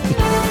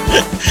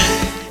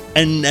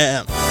 And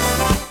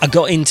I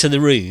got into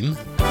the room,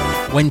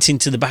 went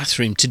into the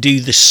bathroom to do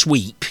the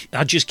sweep.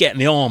 I'd just get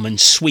my arm and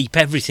sweep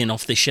everything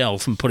off the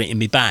shelf and put it in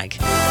my bag.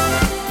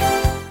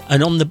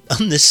 And on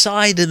the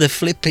side of the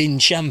flipping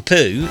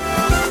shampoo,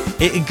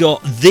 it had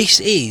got, "This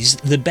is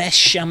the best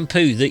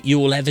shampoo that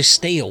you'll ever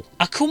steal."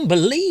 I couldn't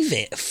believe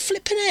it.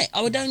 Flipping it.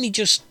 I would only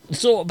just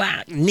thought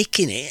about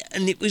nicking it,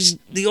 and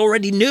they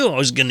already knew I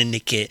was going to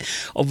nick it.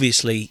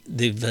 Obviously,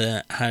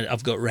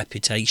 I've got a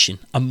reputation.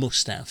 I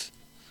must have.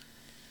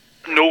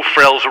 No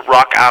Frills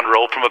Rock and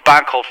Roll from a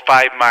band called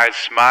 5 Miles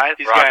Smile.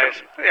 These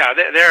guys, yeah,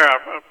 they're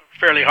a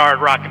fairly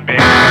hard rocking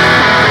band.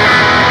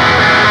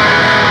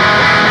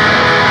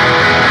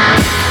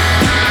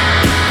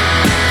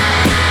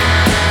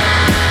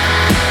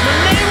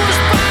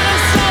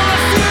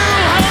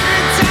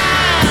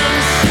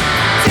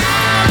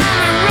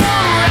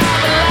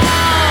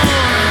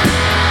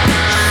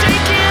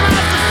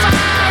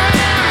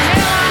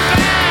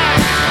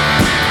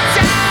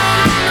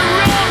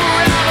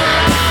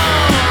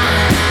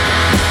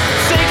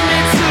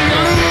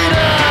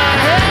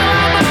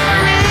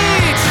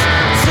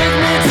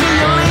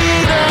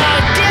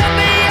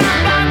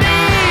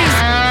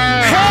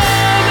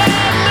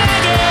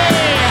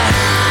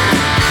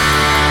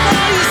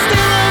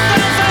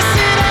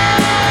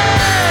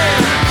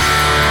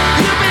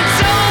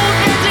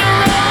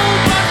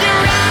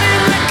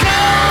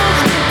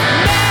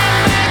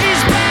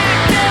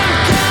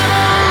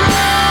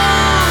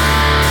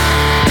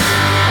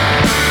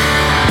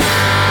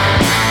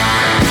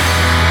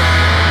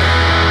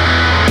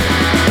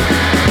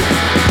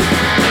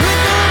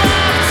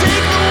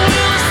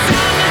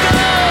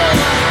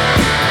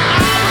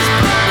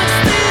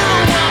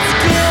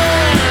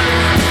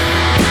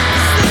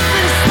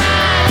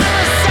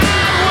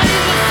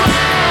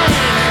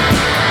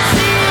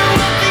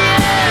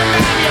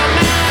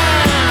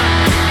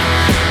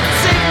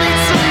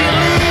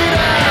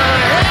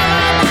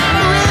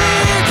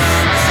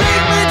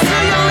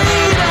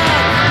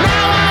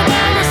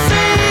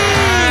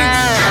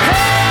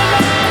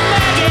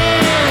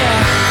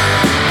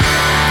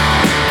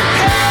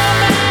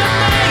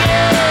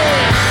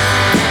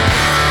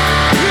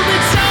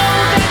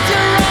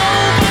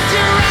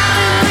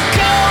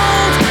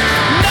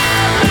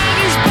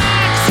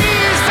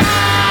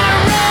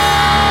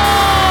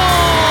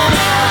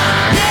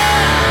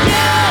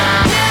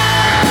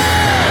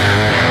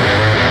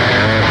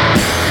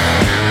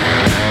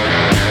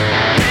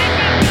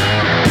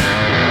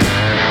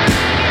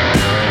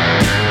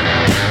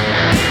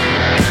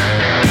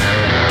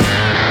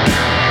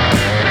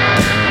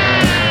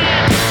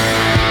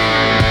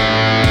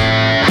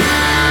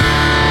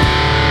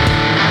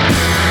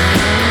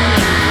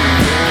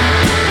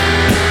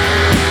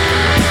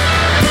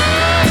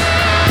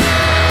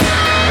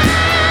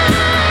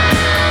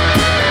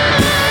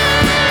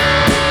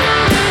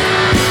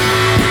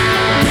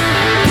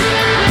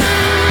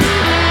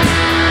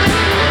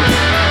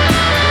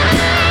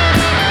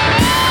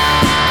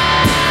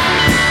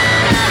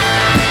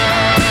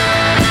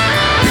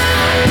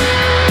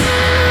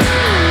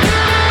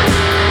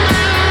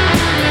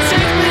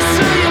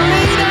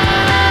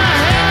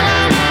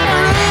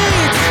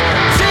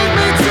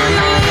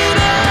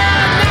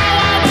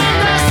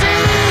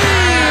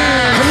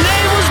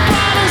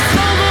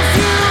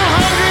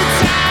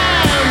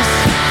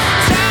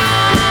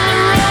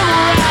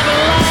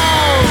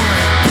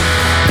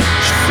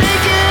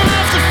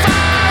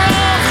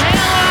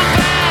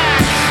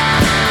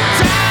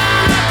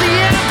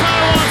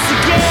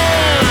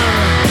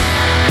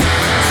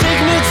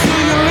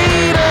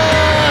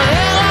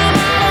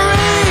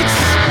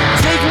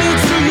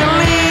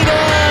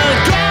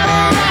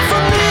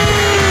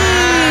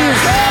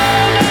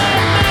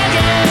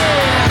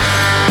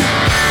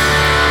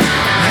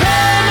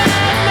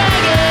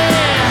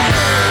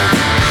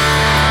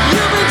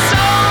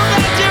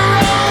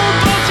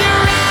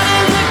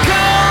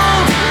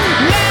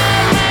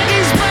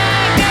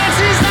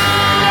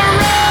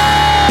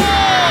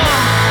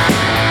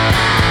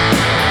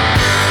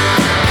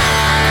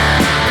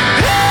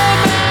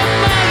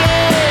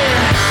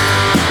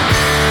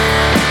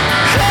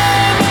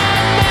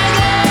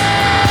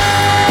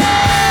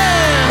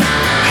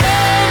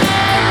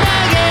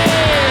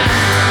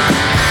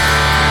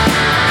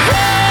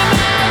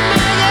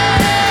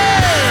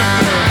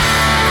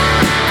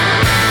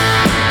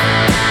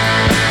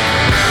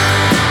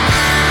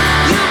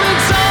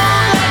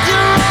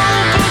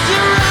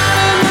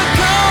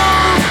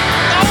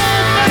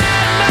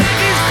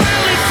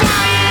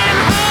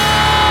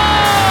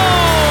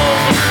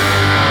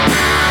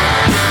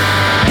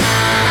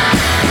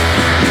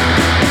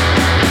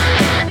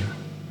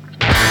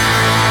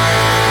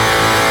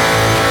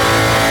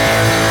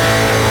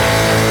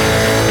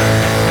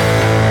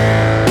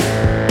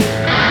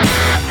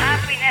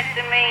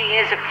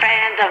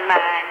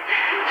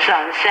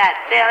 Sunset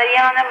Valley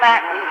on the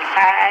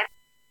mountainside.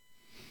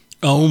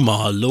 Oh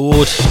my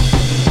lord.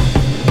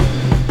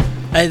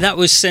 That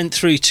was sent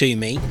through to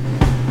me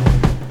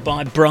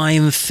by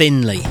Brian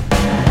Finley.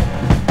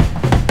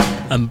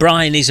 And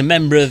Brian is a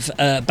member of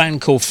a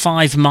band called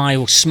 5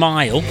 Mile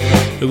Smile,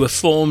 who were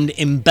formed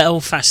in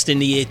Belfast in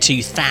the year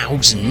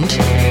 2000.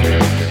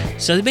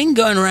 So they've been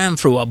going around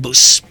for a while, but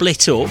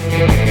split up.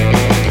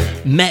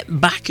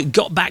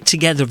 Got back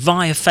together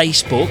via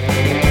Facebook.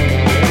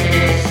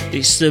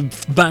 It's the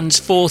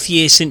band's 4th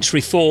year since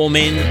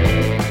reforming,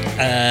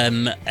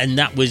 and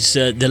that was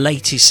the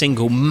latest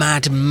single,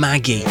 Mad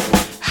Maggie.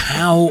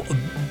 How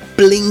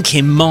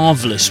blinking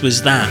marvellous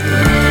was that?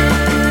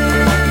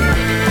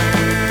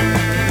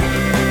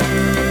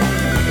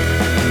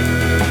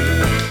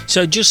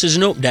 So just as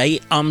an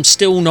update, I'm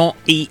still not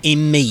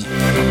eating meat.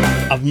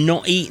 I've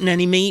not eaten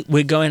any meat.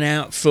 We're going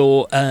out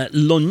for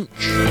lunch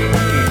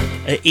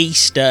at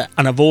Easter,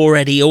 and I've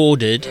already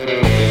ordered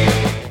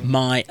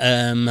my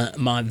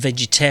my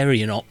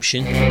vegetarian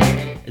option.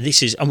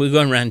 And we're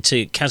going around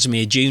to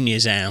Casimir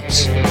Jr.'s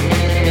house.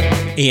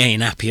 He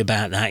ain't happy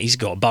about that. He's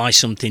got to buy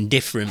something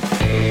different.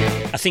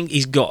 I think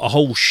he's got a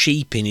whole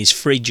sheep in his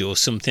fridge or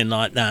something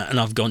like that, and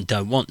I've gone,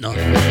 don't want none.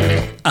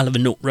 I'll have a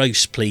nut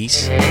roast,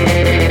 please.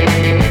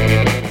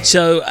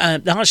 So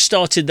I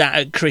started that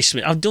at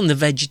Christmas. I've done the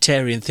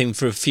vegetarian thing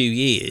for a few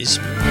years,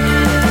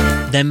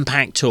 then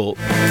packed up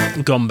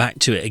and gone back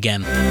to it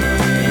again.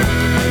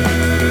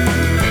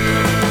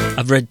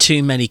 I've read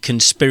too many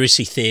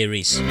conspiracy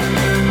theories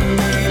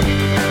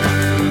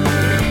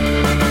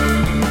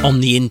on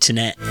the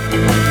internet.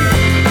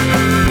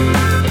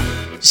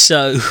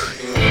 So,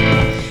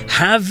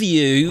 have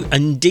you,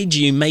 and did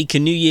you make a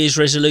New Year's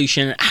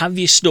resolution? Have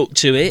you stuck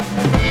to it?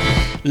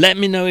 Let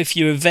me know if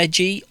you're a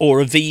veggie or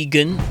a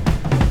vegan.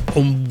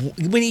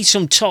 We need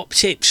some top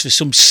tips for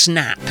some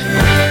snap,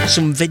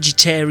 some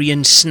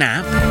vegetarian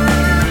snap.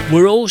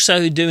 We're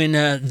also doing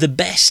the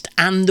best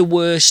and the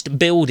worst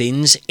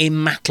buildings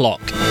in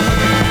Matlock.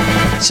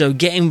 So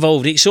get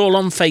involved. It's all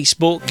on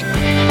Facebook,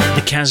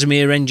 the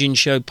Casimir Engine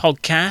Show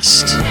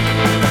podcast.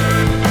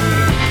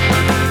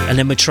 And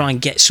then we'll try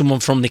and get someone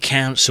from the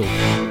council.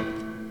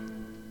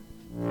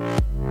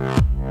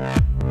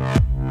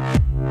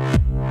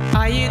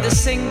 Are you the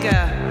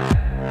singer?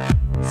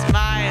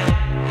 Smile,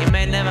 it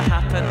may never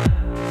happen.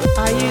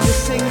 Are you the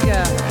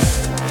singer?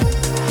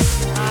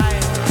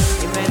 Smile,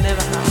 it may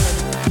never happen.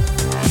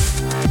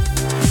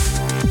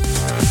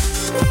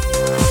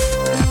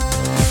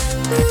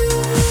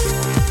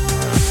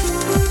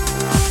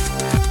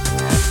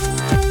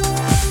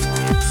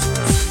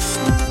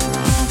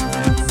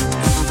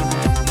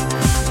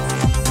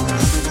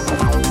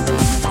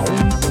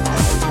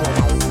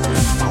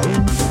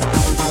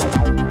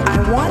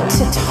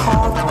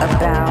 Talk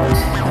about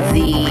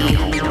the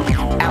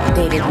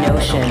outdated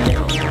notion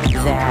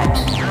that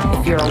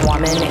if you're a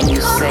woman and you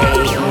say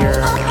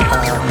you're a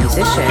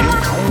musician,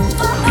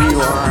 you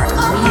are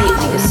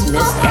immediately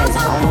dismissed as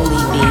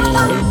only being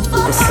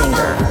the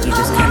singer. You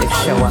just kind of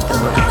show up and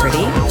look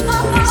pretty.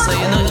 So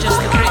you're not just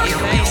a pretty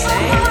face, eh?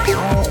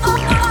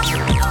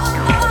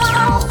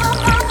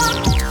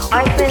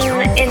 I've been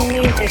in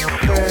music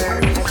for,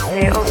 I'd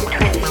say, over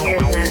 20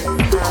 years now.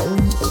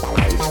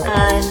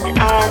 And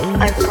as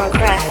I've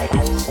progressed,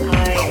 I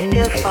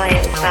still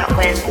find that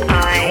when I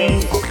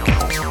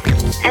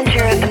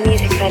enter a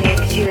music venue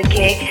to do a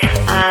gig,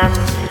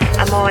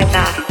 I'm always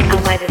asked,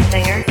 am I the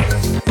singer?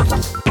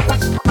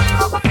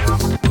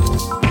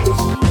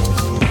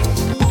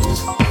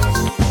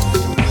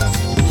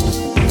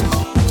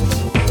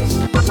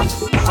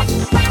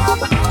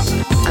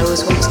 I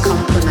was once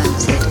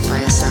complimented by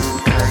a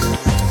sound guy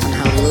on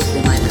how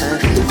lovely my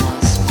perfume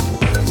was.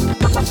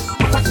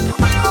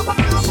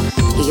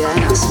 He then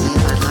asked me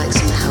if I'd like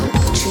some help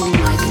tuning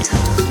my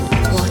guitar.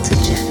 What a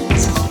gent.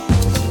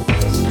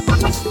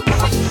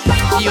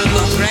 You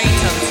look great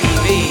on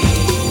TV.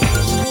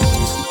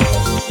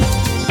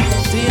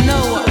 Do you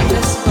know what a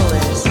decibel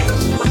is?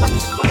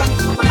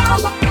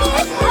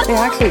 They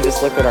actually just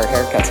look at our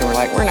haircuts and we're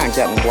like, we're not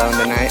getting blown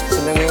tonight.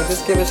 So then they would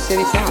just give us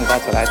shitty sound.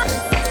 That's what I think.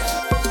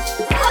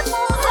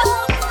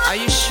 Are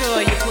you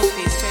sure you put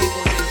these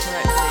cables in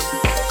correctly?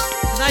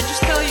 Can I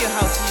just tell you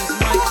how to use a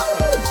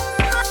microphone?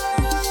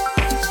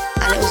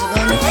 And it was a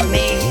moment for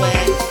me where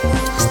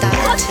I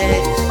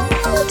started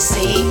to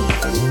see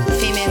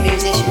female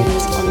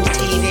musicians on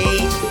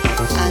TV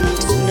and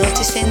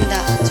noticing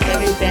that it's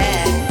very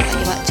rare that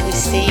you actually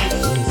see a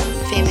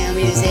female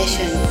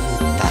musician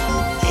that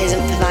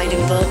isn't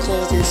providing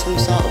vocals in some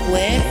sort of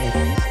way.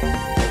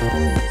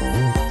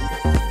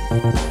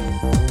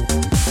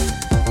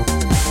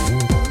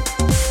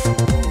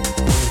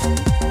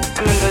 I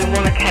remember on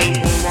one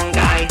occasion, one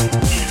guy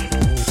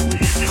was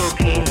just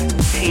talking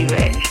too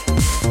rich,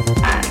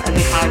 as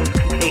if I was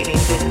completely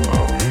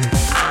invisible,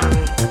 and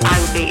I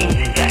would be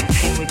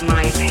interjecting with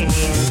my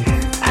opinion,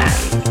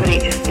 but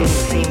it just didn't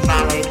seem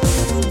valid.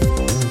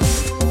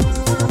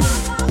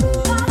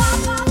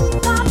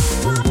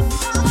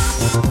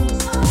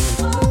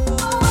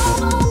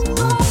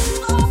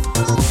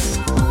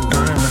 I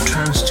am a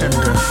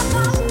transgender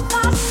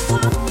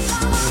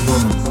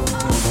woman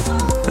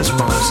as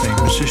well as a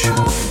musician.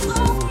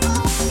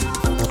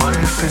 I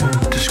have been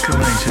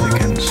discriminated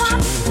against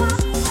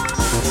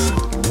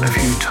a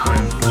few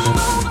times,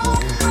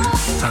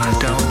 and I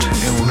doubt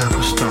it will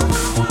never stop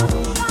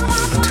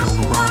until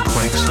the world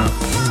wakes up.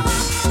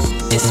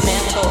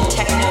 Dismantle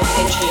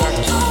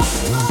techno-patriarchy.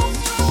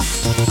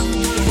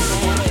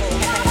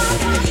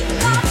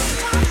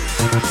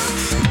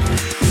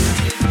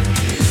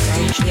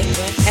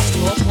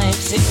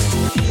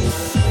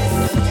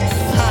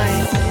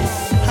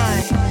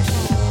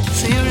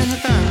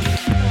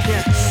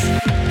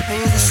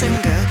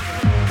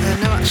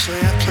 Mostly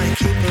I play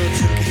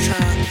keyboards and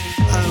guitar.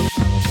 Oh.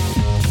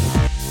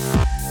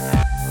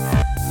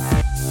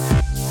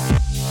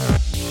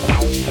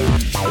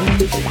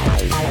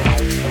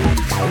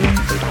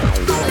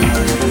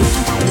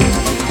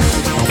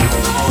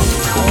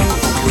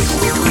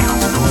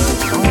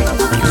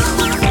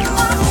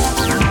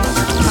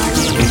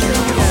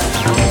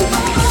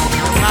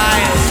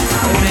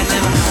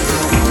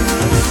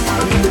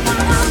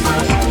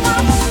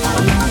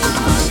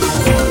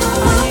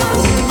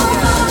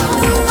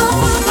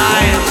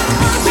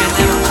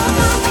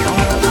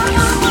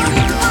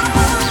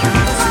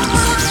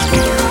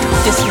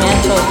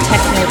 Dismantle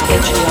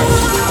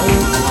techno-patriarchy.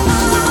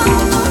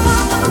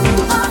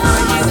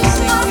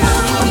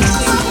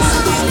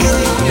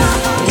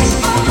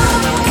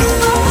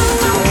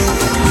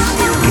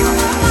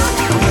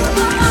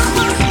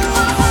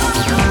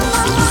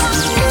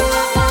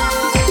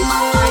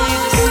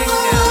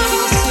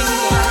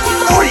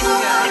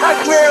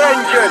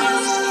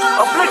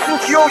 I've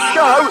listened to your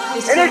show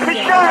and it's a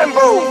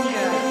shambles!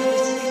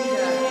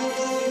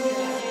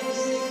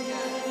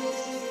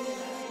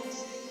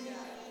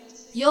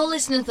 You're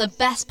listening to the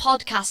best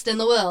podcast in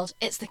the world.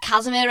 It's the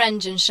Casimir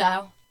Engine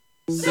Show.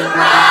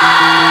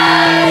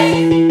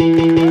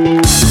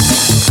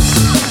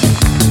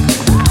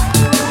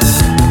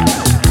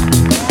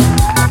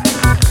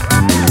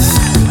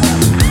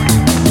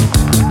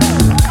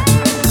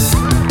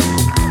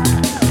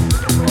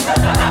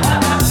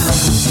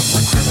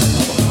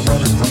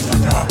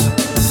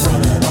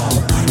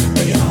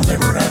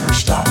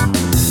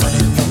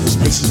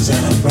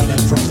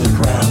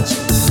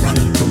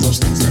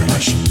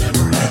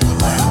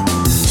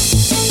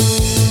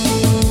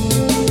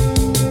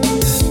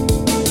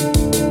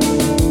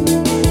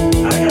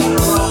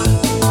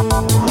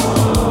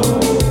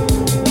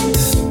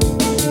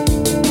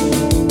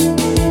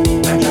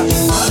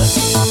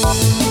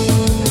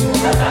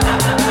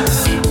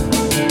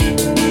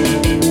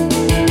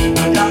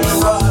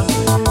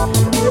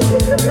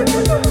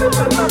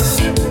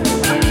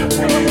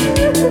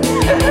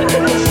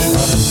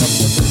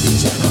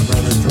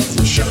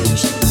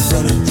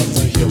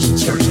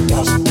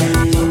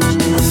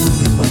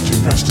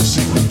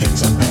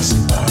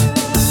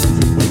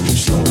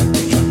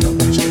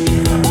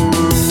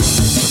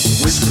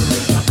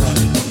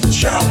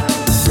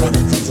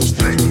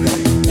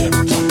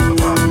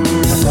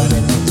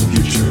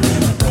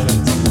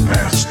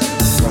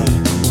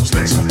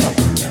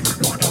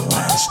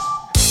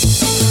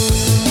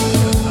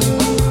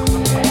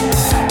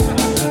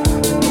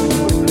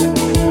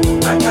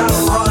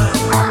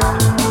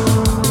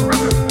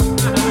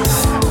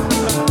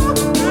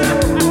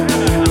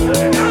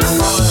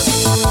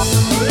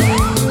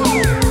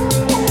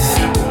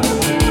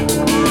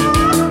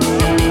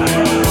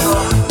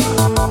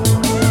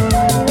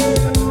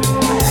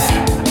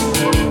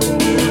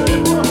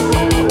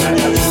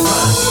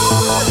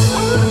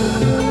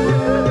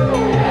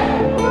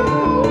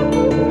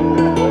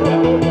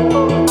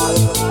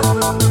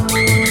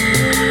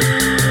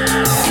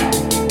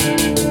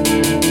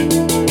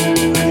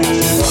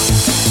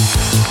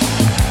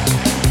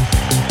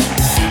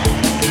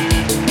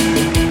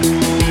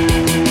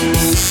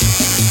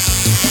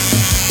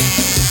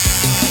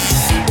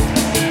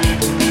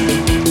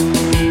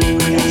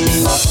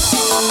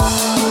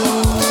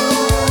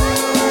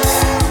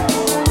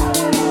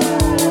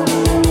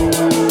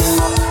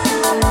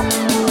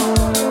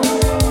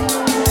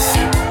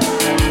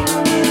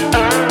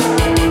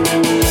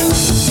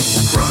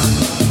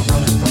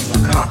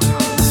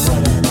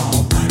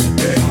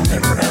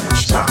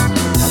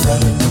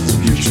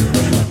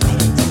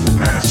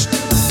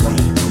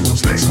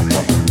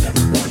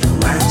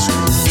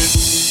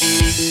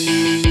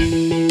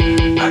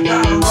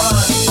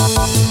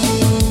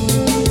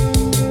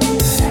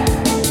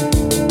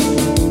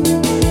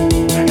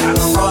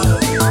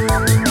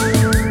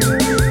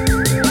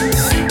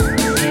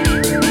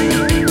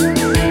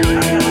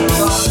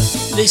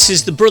 This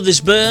is the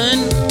Brothers Burn.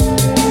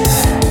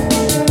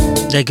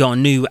 They got a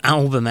new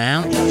album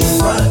out.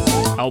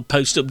 I'll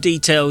post up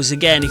details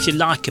again if you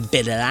like a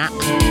bit of that.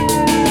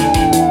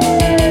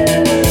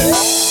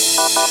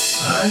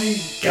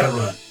 I gotta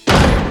run.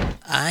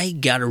 I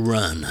gotta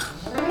run.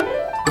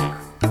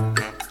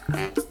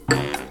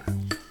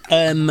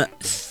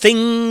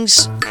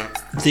 Things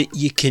that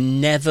you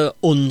can never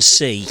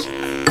unsee.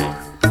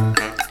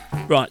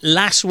 Right,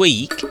 last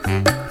week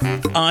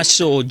I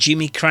saw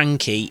Jimmy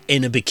Cranky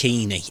in a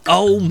bikini.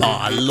 Oh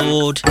my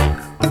lord.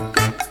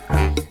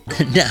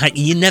 Nah,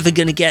 you're never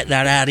going to get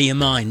that out of your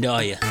mind,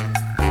 are you?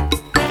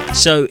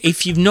 So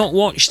if you've not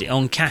watched it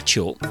on catch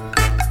up,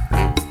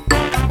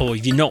 or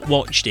if you've not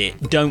watched it,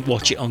 don't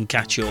watch it on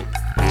catch up.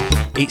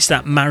 It's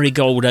that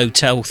Marigold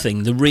Hotel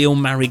thing, the real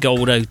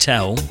Marigold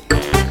Hotel.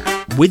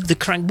 With the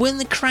weren't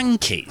the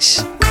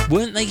Crankies?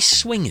 Weren't they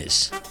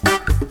swingers?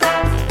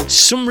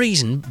 Some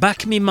reason,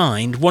 back in my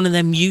mind, one of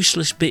them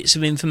useless bits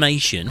of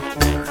information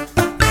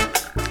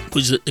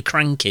was that the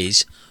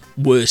Crankies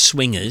were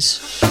swingers.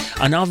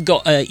 And I've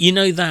got, you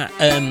know that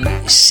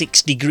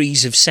 6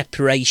 Degrees of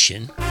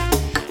Separation?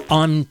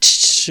 I'm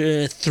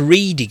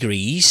 3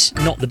 degrees,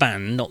 not the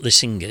band, not the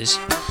singers.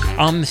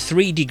 I'm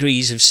 3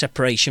 degrees of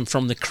separation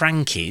from the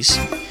Crankies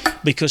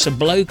because a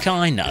bloke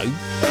I know,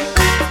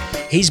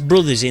 his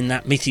brother's in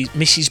that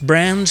Mrs.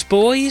 Brown's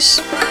Boys.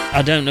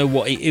 I don't know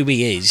who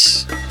he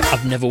is.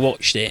 I've never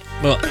watched it,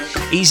 but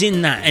he's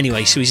in that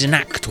anyway, so he's an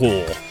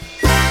actor.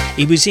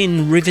 He was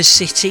in River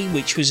City,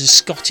 which was a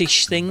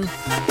Scottish thing.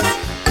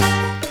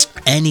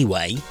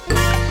 Anyway,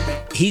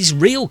 his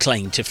real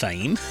claim to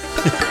fame,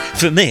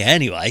 for me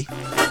anyway,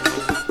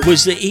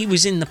 was that he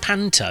was in the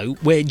panto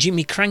where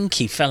Jimmy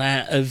Cranky fell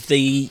out of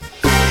the...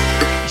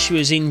 She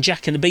was in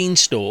Jack and the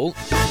Beanstalk,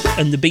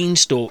 and the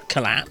beanstalk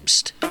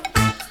collapsed,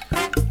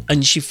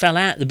 and she fell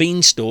out the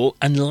beanstalk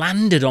and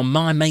landed on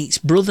my mate's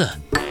brother.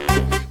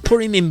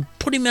 Put him in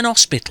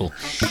hospital.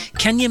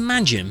 Can you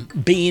imagine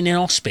being in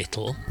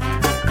hospital?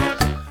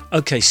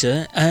 Okay,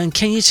 sir,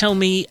 can you tell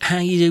me how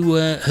you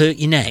hurt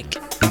your neck?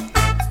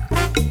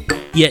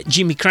 Yeah,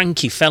 Jimmy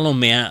Cranky fell on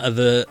me out of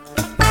a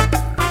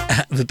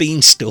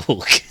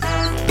beanstalk.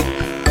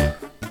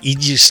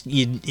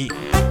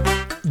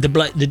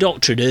 The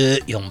doctor had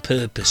hurt you on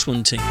purpose,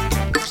 wouldn't he?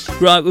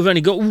 Right, we've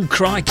only got... Ooh,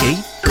 crikey.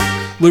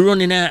 We're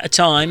running out of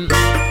time.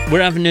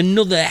 We're having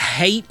another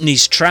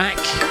Halfpenny's track.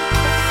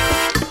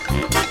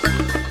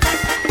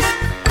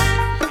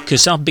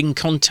 Because I've been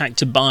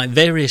contacted by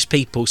various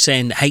people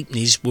saying that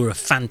Halfpenny's were a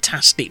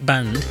fantastic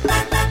band.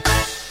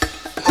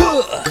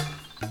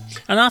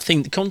 And I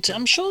think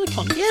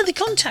they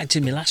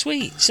contacted me last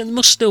week, so they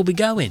must still be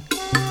going.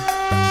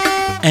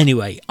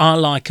 Anyway, I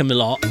like them a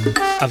lot.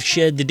 I've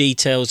shared the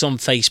details on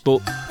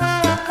Facebook.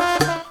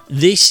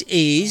 This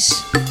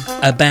is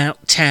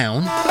About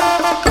Town.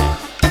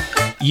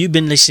 You've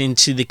been listening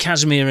to the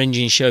Casimir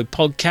Engine Show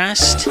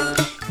podcast.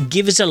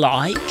 Give us a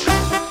like,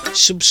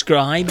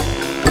 subscribe,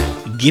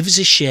 give us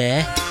a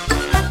share,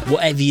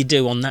 whatever you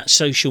do on that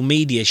social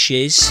media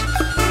shiz.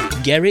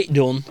 Get it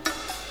done.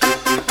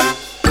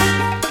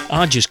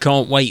 I just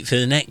can't wait for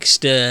the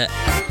next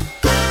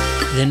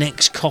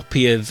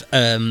copy of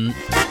the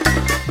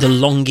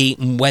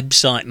Long-Eaten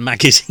website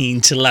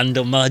magazine to land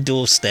on my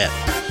doorstep.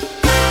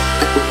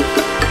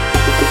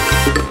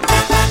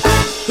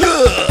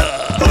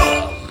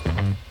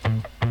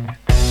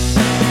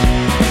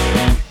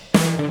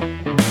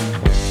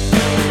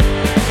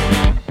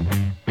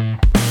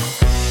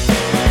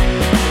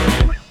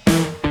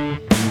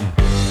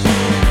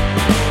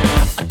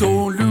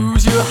 Don't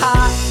lose your heart.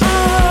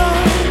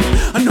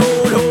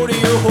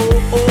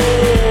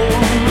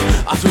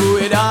 I threw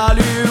it all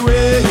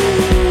away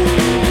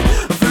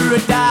for a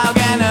dog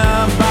and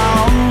a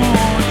bone.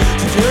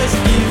 So just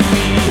give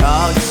me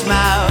all the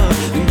smile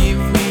and give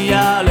me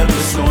all of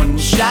the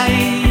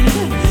sunshine.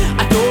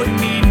 I don't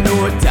need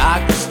no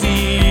darkness.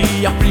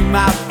 I bring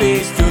my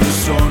face to the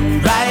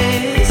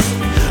sunrise.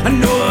 I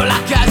know,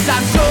 like as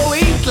I'm so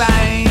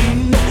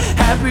inclined,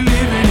 happy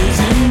living is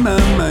in my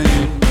mind.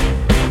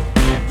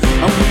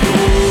 And we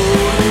hold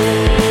on,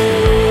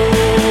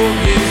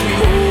 yes we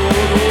hold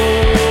on.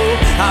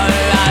 All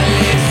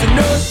listen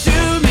up to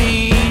me,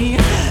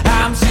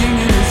 I'm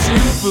singing a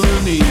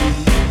symphony.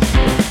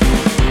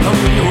 And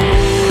we hold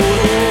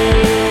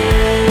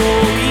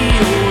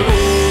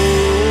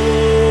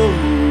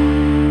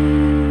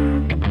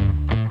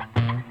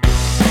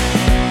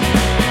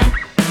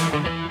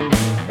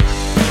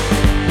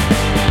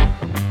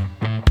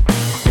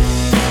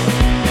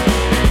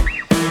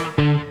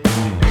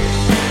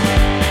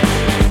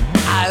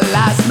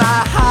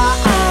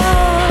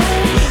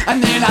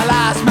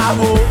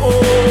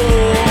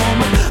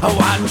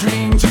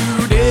wandering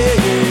today,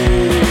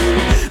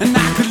 and I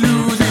could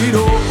lose it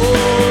all.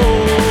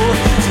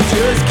 So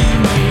just give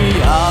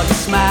me all the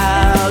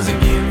smiles and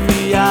give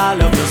me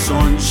all of the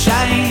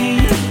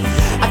sunshine.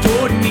 I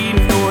don't need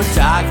no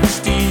darkness.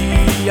 I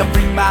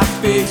bring my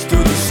face to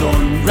the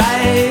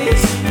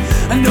sunrise.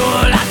 I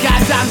know, like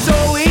as I'm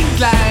so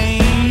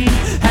inclined,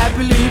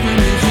 happy living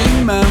is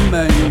in my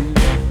mind.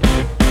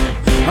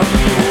 And we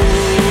hold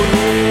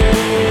on,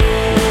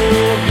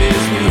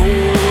 yes we hold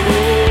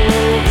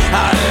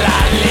on.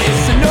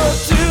 Listen up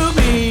to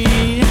me,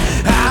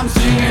 I'm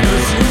singing a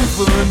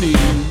symphony.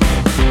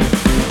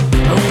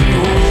 And we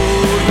hold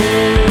on,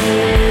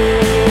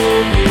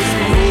 yes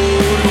we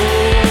hold on.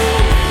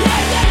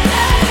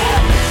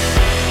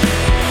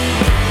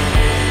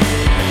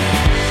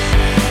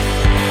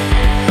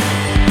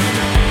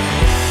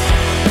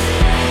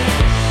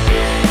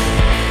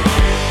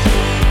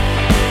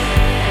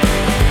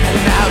 And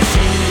now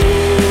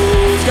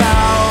she's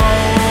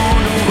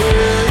gone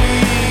away,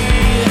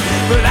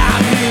 but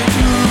I'm here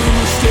to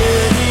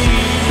stay.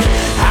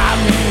 I'm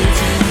here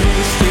to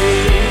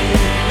stay.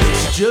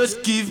 So just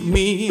give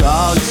me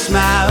all the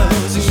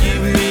smiles and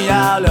give me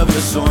all of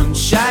the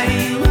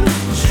sunshine.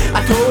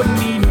 I don't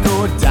need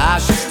no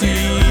darkness.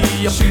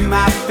 I bring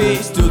my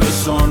face to the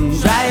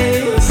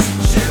sunrise.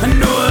 I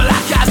know,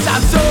 like as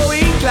I'm so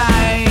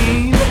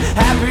inclined,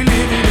 happy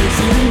living is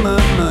in my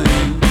mind.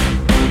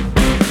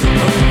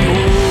 Oh,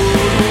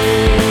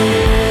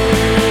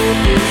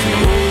 yes,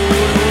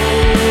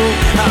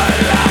 oh,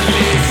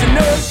 listen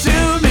up to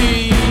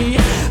me,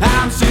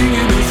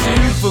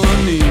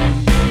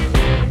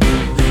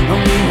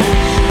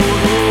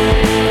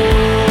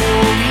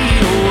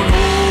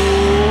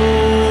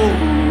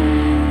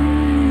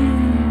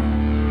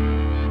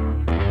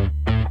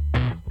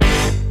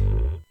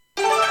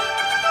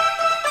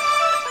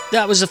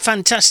 That was a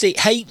fantastic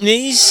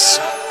Halfpennies.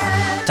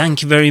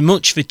 Thank you very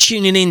much for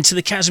tuning in to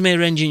the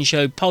Casimir Engine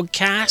Show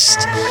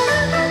podcast.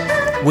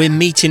 We're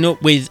meeting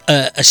up with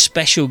a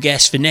special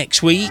guest for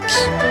next week.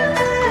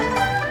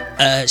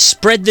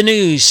 Spread the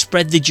news,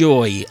 spread the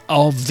joy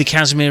of the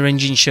Casimir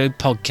Engine Show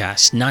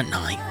podcast. Night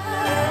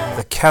night.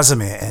 The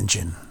Casimir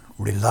Engine,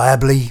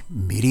 reliably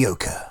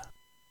mediocre.